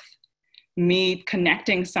worth me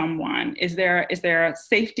connecting someone? Is their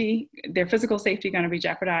safety, their physical safety going to be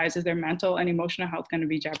jeopardized? Is their mental and emotional health going to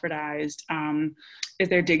be jeopardized? Is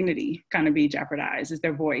their dignity going to be jeopardized? Is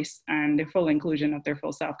their voice and their full inclusion of their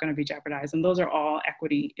full self going to be jeopardized? And those are all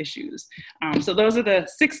equity issues. So those are the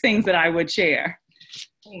 6 things that I would share.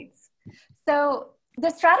 Great. So the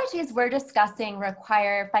strategies we're discussing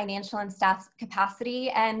require financial and staff capacity,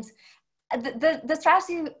 and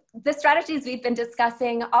the strategies we've been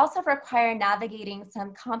discussing also require navigating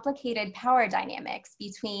some complicated power dynamics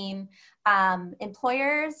between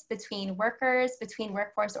employers, between workers, between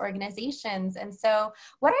workforce organizations. And so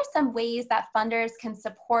what are some ways that funders can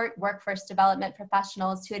support workforce development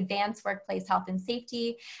professionals to advance workplace health and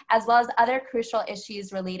safety, as well as other crucial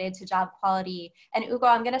issues related to job quality? And Ugo,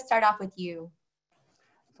 I'm going to start off with you.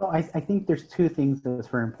 So I think there's 2 things that's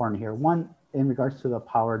very important here. One, in regards to the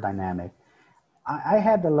power dynamic. I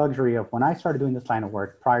had the luxury of, when I started doing this line of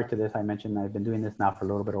work, prior to this, I mentioned I've been doing this now for a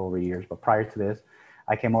little bit over years, but prior to this,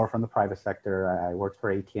 I came over from the private sector. I worked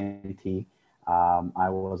for AT&T. I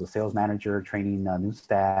was a sales manager training new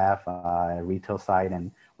staff at a retail site,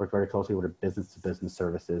 and worked very closely with business-to-business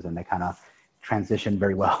services, and they kind of transitioned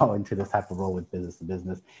very well into this type of role with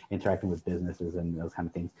business-to-business, interacting with businesses and those kind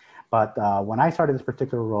of things. But when I started this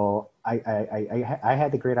particular role, I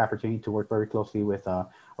had the great opportunity to work very closely with an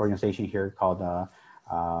organization here called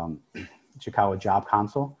Chicago Job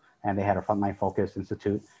Council, and they had a Frontline Focus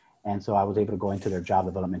Institute. And so I was able to go into their job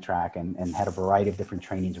development track and had a variety of different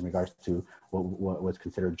trainings in regards to what was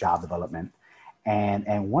considered job development.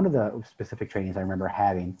 And one of the specific trainings I remember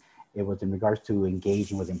having, it was in regards to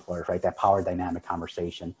engaging with employers, right? That power dynamic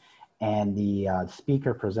conversation. And the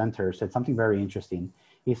speaker presenter said something very interesting.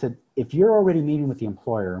 He said, if you're already meeting with the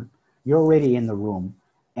employer, you're already in the room.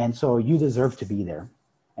 And so you deserve to be there.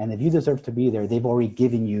 And if you deserve to be there, they've already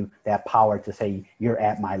given you that power to say, you're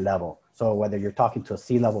at my level. So whether you're talking to a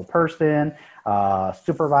C-level person,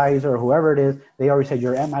 supervisor, or whoever it is, they already said,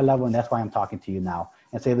 you're at my level, and that's why I'm talking to you now.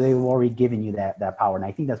 And so they've already given you that power. And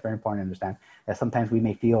I think that's very important to understand, that sometimes we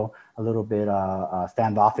may feel a little bit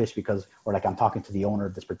standoffish because we're like, I'm talking to the owner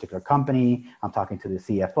of this particular company, I'm talking to the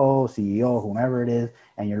CFO, CEO, whomever it is,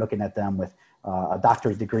 and you're looking at them with a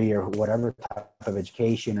doctorate degree or whatever type of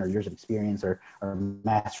education or years of experience or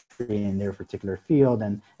mastery in their particular field,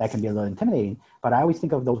 and that can be a little intimidating. But I always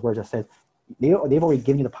think of those words that says, they've already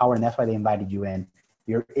given you the power, and that's why they invited you in.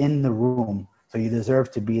 You're in the room, so you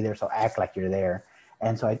deserve to be there, so act like you're there.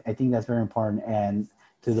 And so I think that's very important. And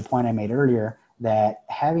to the point I made earlier, that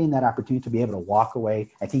having that opportunity to be able to walk away,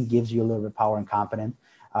 I think gives you a little bit of power and confidence.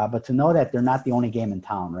 But to know that they're not the only game in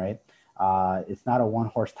town, right? It's not a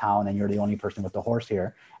one-horse town and you're the only person with the horse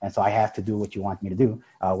here. And so I have to do what you want me to do,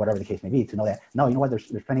 whatever the case may be, to know that, no, you know what,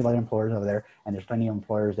 there's plenty of other employers over there, and there's plenty of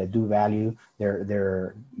employers that do value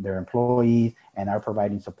their employees and are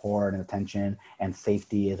providing support and attention, and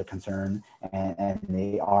safety is a concern, and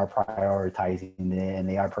they are prioritizing it, and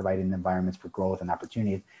they are providing environments for growth and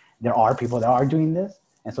opportunities. There are people that are doing this.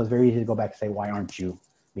 And so it's very easy to go back and say, why aren't you?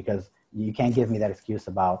 Because you can't give me that excuse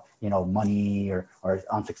about, money or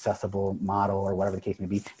unsuccessful model or whatever the case may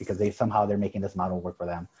be, because they're making this model work for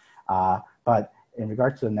them. But in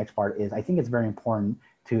regards to the next part is, I think it's very important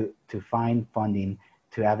to find funding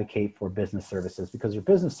to advocate for business services, because your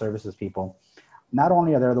business services people, not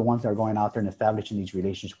only are they the ones that are going out there and establishing these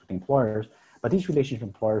relationships with the employers, but these relationships with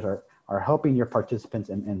employers are helping your participants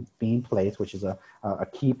in being placed, which is a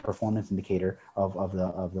key performance indicator of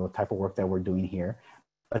the type of work that we're doing here.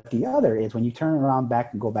 But the other is, when you turn around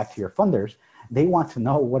back and go back to your funders, they want to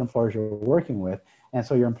know what employers you're working with. And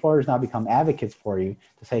so your employers now become advocates for you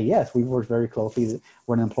to say, yes, we've worked very closely.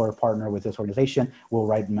 We're an employer partner with this organization. We'll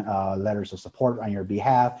write letters of support on your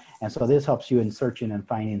behalf. And so this helps you in searching and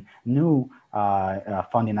finding new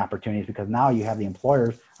funding opportunities, because now you have the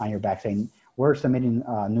employers on your back saying, we're submitting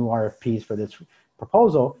new RFPs for this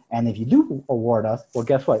proposal, and if you do award us, well,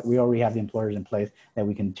 guess what? We already have the employers in place that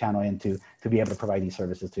we can channel into to be able to provide these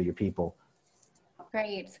services to your people.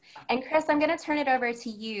 Great. And Chris, I'm going to turn it over to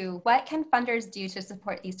you. What can funders do to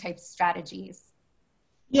support these types of strategies?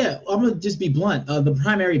 Yeah, I'm gonna just be blunt. The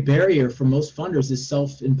primary barrier for most funders is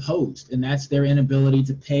self-imposed, and that's their inability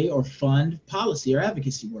to pay or fund policy or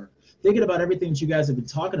advocacy work. Thinking about everything that you guys have been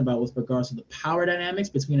talking about with regards to the power dynamics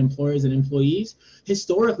between employers and employees,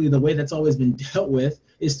 historically, the way that's always been dealt with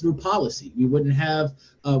is through policy. We wouldn't have,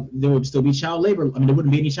 there would still be child labor. I mean, there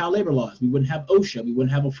wouldn't be any child labor laws. We wouldn't have OSHA. We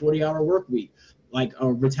wouldn't have a 40-hour work week, like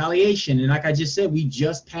retaliation. And like I just said, we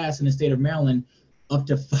just passed in the state of Maryland up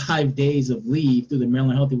to 5 days of leave through the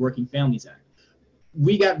Maryland Healthy Working Families Act.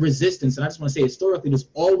 We got resistance, and I just want to say historically, there's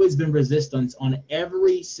always been resistance on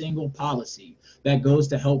every single policy that goes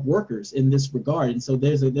to help workers in this regard. And so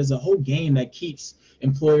there's a whole game that keeps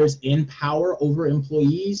employers in power over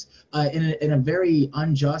employees in a very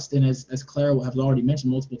unjust and, as Clara has already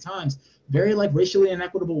mentioned multiple times, very like racially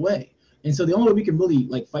inequitable way. And so the only way we can really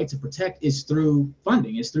like fight to protect is through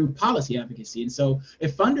funding, is through policy advocacy. And so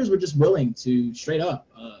if funders were just willing to straight up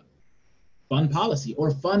fund policy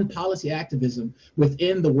or fund policy activism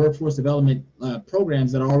within the workforce development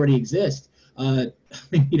programs that already exist,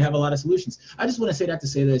 you'd have a lot of solutions. I just want to say that to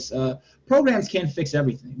say this, programs can't fix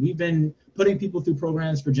everything. We've been putting people through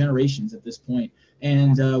programs for generations at this point.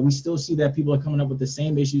 And we still see that people are coming up with the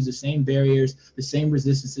same issues, the same barriers, the same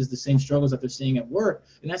resistances, the same struggles that they're seeing at work.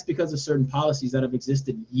 And that's because of certain policies that have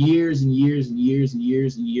existed years and years and years and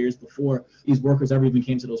years and years before these workers ever even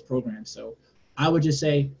came to those programs. So I would just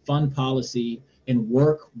say fund policy and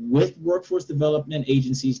work with workforce development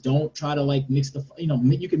agencies. Don't try to like mix the,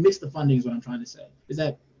 you can mix the funding is what I'm trying to say. Is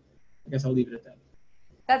that, I guess I'll leave it at that.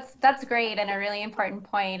 That's great and a really important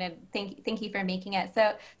point, and thank you for making it.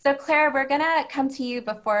 So Claire, we're gonna come to you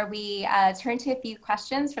before we turn to a few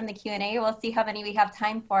questions from the Q&A. We'll see how many we have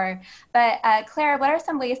time for. But Claire, what are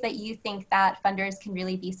some ways that you think that funders can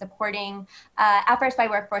really be supporting efforts by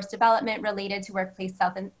workforce development related to workplace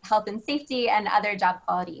health and safety and other job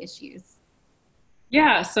quality issues?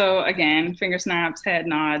 Yeah, so again, finger snaps, head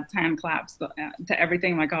nods, hand claps to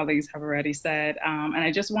everything my colleagues have already said. And I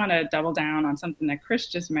just want to double down on something that Chris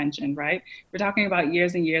just mentioned, right? We're talking about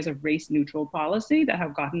years and years of race neutral policy that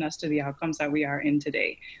have gotten us to the outcomes that we are in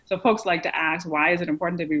today. So folks like to ask, why is it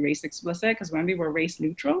important to be race explicit? Because when we were race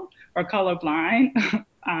neutral or colorblind,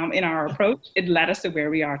 in our approach, it led us to where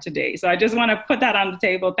we are today. So I just want to put that on the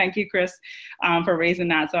table. Thank you, Chris, for raising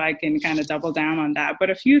that so I can kind of double down on that. But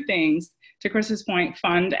a few things, to Chris's point,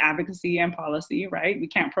 fund advocacy and policy, right? We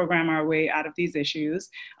can't program our way out of these issues.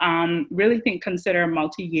 Really consider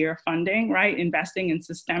multi-year funding, right? Investing in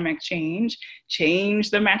systemic change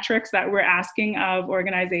the metrics that we're asking of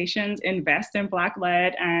organizations, invest in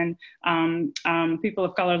Black-led and people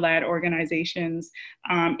of color-led organizations,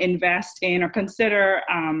 invest in or consider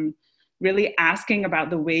really asking about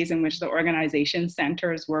the ways in which the organization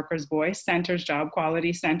centers workers' voice, centers job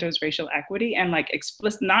quality, centers racial equity, and like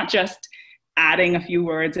explicit, not just adding a few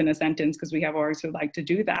words in a sentence because we have orgs who like to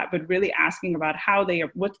do that, but really asking about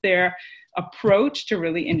what's their approach to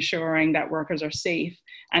really ensuring that workers are safe,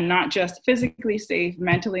 and not just physically safe,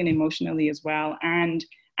 mentally and emotionally as well, and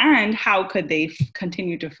how could they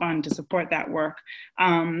continue to fund to support that work.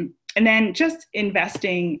 And then just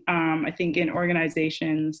investing, I think, in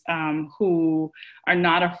organizations who are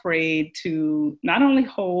not afraid to not only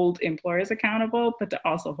hold employers accountable, but to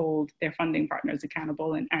also hold their funding partners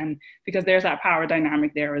accountable. And because there's that power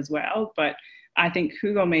dynamic there as well. But I think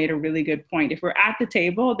Hugo made a really good point. If we're at the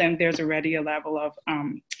table, then there's already a level of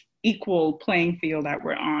equal playing field that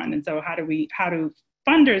we're on. And so how do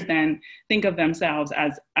funders then think of themselves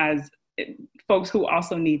as folks who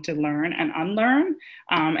also need to learn and unlearn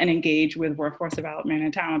and engage with workforce development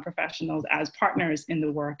and talent professionals as partners in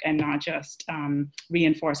the work, and not just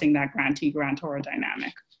reinforcing that grantee-grantor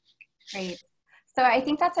dynamic. Great. So I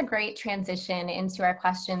think that's a great transition into our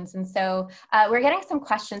questions. And so we're getting some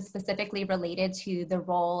questions specifically related to the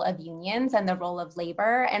role of unions and the role of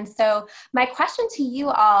labor. And so my question to you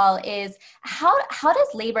all is, how does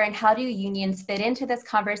labor and how do unions fit into this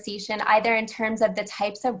conversation, either in terms of the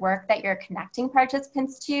types of work that you're connecting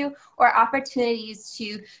participants to, or opportunities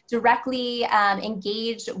to directly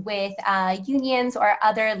engage with unions or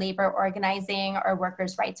other labor organizing or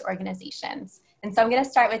workers' rights organizations? And so I'm going to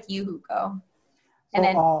start with you, Hugo. And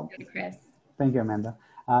then Chris. Thank you, Amanda.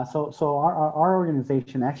 So our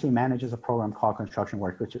organization actually manages a program called Construction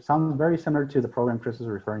Work, which sounds very similar to the program Chris is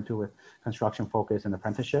referring to with construction focus and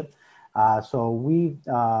apprenticeship. So we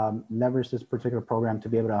leverage this particular program to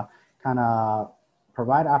be able to kind of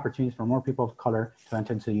provide opportunities for more people of color to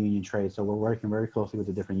enter into union trade. So we're working very closely with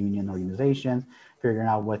the different union organizations, figuring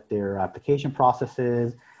out what their application process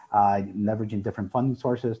is, leveraging different funding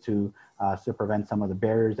sources to prevent some of the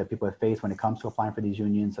barriers that people have faced when it comes to applying for these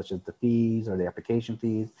unions, such as the fees or the application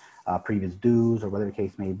fees, previous dues, or whatever the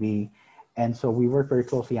case may be. And so we work very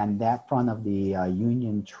closely on that front of the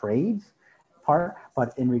union trades part.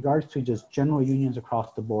 But in regards to just general unions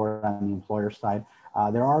across the board on the employer side,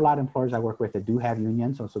 there are a lot of employers I work with that do have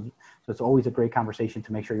unions. So it's always a great conversation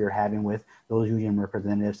to make sure you're having with those union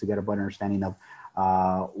representatives to get a better understanding of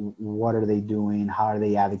what are they doing, how are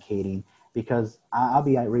they advocating, because I'll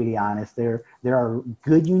be really honest, there are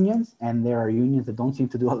good unions and there are unions that don't seem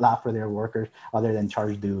to do a lot for their workers other than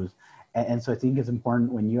charge dues. And so I think it's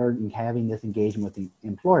important when you're having this engagement with the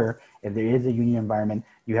employer, if there is a union environment,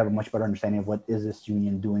 you have a much better understanding of what is this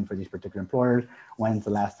union doing for these particular employers. When's the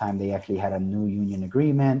last time they actually had a new union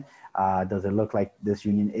agreement? Does it look like this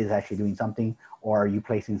union is actually doing something? Or are you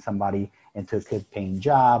placing somebody into a good paying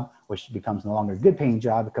job, which becomes no longer a good paying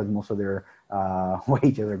job because most of their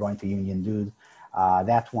wages are going to union dues?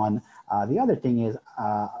 That's one. The other thing is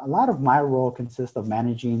a lot of my role consists of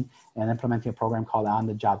managing and implementing a program called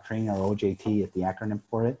On-the-Job Training, or OJT is the acronym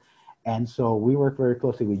for it. And so we work very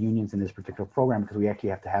closely with unions in this particular program because we actually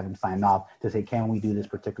have to have them sign off to say, can we do this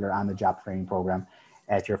particular on-the-job training program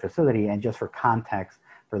at your facility? And just for context,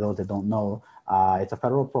 for those that don't know, it's a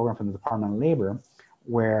federal program from the Department of Labor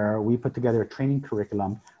where we put together a training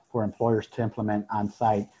curriculum for employers to implement on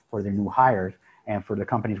site for their new hires. And for the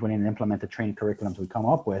companies willing to implement the training curriculums we come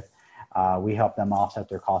up with, we help them offset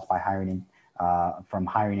their costs by hiring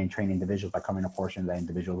and training individuals by covering a portion of that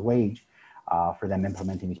individual's wage for them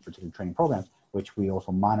implementing these particular training programs, which we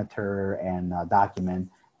also monitor and document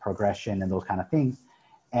progression and those kind of things.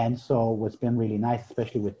 And so what's been really nice,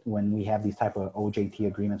 especially when we have these type of OJT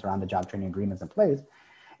agreements or on-the-job training agreements in place,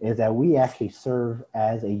 is that we actually serve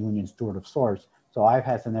as a union steward of sorts. So I've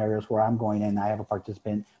had scenarios where I'm going in, I have a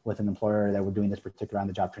participant with an employer that we're doing this particular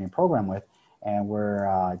on-the-job training program with, and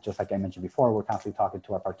we're, just like I mentioned before, we're constantly talking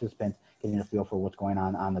to our participants, getting a feel for what's going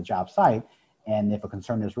on the job site. And if a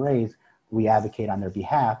concern is raised, we advocate on their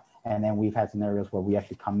behalf. And then we've had scenarios where we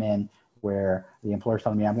actually come in where the employer's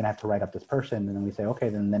telling me, I'm gonna have to write up this person. And then we say, okay,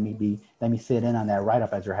 then let me sit in on that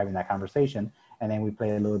write-up as you're having that conversation. And then we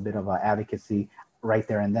play a little bit of advocacy right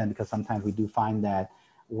there and then, because sometimes we do find that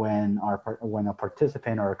when a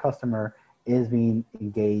participant or a customer is being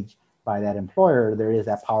engaged by that employer, there is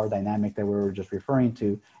that power dynamic that we were just referring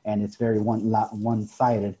to, and it's very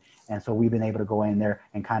one-sided. And so we've been able to go in there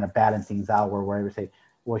and kind of balance things out where we say,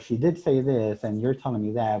 well, she did say this, and you're telling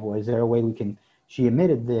me that. Well, is there a way she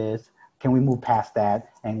admitted this, can we move past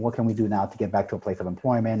that? And what can we do now to get back to a place of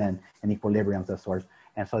employment and equilibrium of the sorts?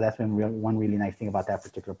 And so that's been one really nice thing about that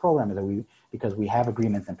particular program is that because we have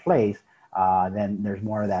agreements in place, then there's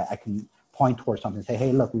more of that I can point towards something and say,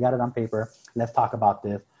 hey, look, we got it on paper. Let's talk about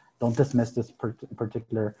this. Don't dismiss this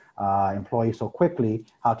particular employee so quickly.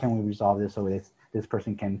 How can we resolve this so this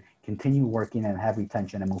person can continue working and have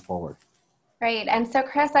retention and move forward? Great. And so,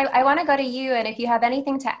 Chris, I want to go to you. And if you have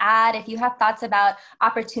anything to add, if you have thoughts about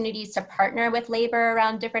opportunities to partner with labor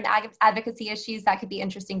around different advocacy issues, that could be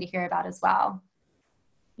interesting to hear about as well.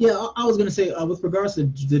 Yeah, I was going to say, with regards to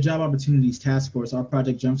the Job Opportunities Task Force, our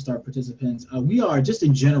Project Jumpstart participants, we are just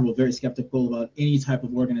in general very skeptical about any type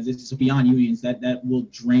of organization, so beyond unions, that will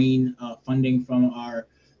drain funding from our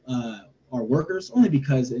workers, only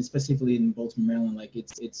because, specifically in Baltimore, Maryland, like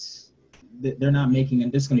they're not making,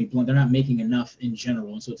 and this is going to be blunt, they're not making enough in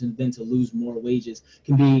general. And so then to lose more wages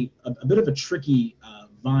can be a bit of a tricky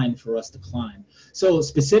vine for us to climb. So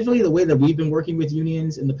specifically, the way that we've been working with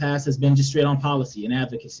unions in the past has been just straight on policy and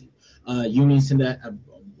advocacy. Unions tend to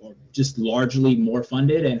are just largely more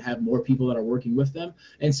funded and have more people that are working with them.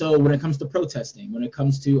 And so when it comes to protesting, when it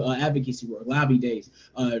comes to advocacy work, lobby days,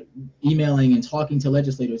 emailing and talking to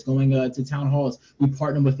legislators, going to town halls, we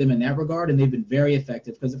partner with them in that regard, and they've been very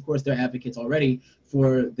effective because, of course, they're advocates already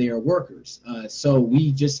for their workers. So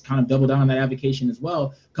we just kind of double down on that advocacy as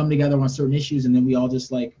well, come together on certain issues, and then we all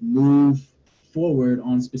just like move forward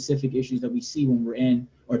on specific issues that we see when we're in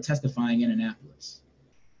or testifying in Annapolis.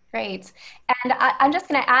 Great. And I'm just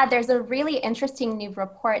going to add, there's a really interesting new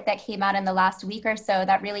report that came out in the last week or so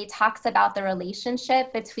that really talks about the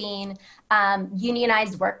relationship between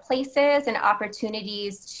unionized workplaces and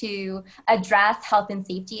opportunities to address health and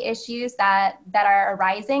safety issues that are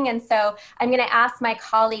arising. And so I'm going to ask my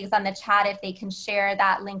colleagues on the chat if they can share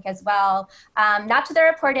that link as well, not to the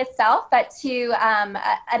report itself, but to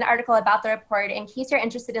an article about the report in case you're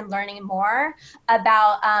interested in learning more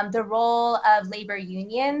about the role of labor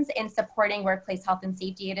unions in supporting workplace health and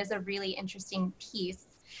safety. It is a really interesting piece.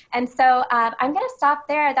 And so I'm going to stop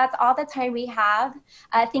there. That's all the time we have.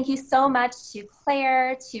 Thank you so much to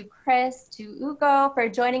Claire, to Chris, to Ugo for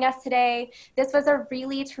joining us today. This was a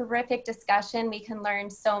really terrific discussion we can learn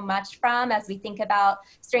so much from as we think about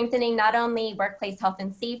strengthening not only workplace health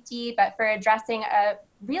and safety, but for addressing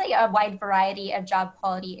really a wide variety of job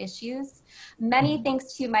quality issues. Many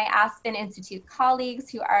thanks to my Aspen Institute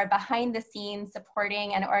colleagues who are behind the scenes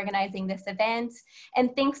supporting and organizing this event.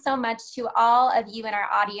 And thanks so much to all of you in our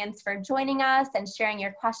audience for joining us and sharing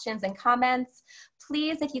your questions and comments.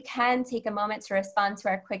 Please, if you can, take a moment to respond to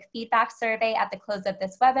our quick feedback survey at the close of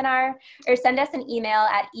this webinar, or send us an email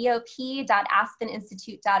at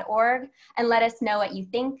eop.aspeninstitute.org and let us know what you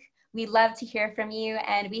think. We'd love to hear from you,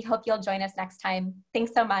 and we hope you'll join us next time.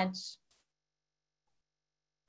 Thanks so much.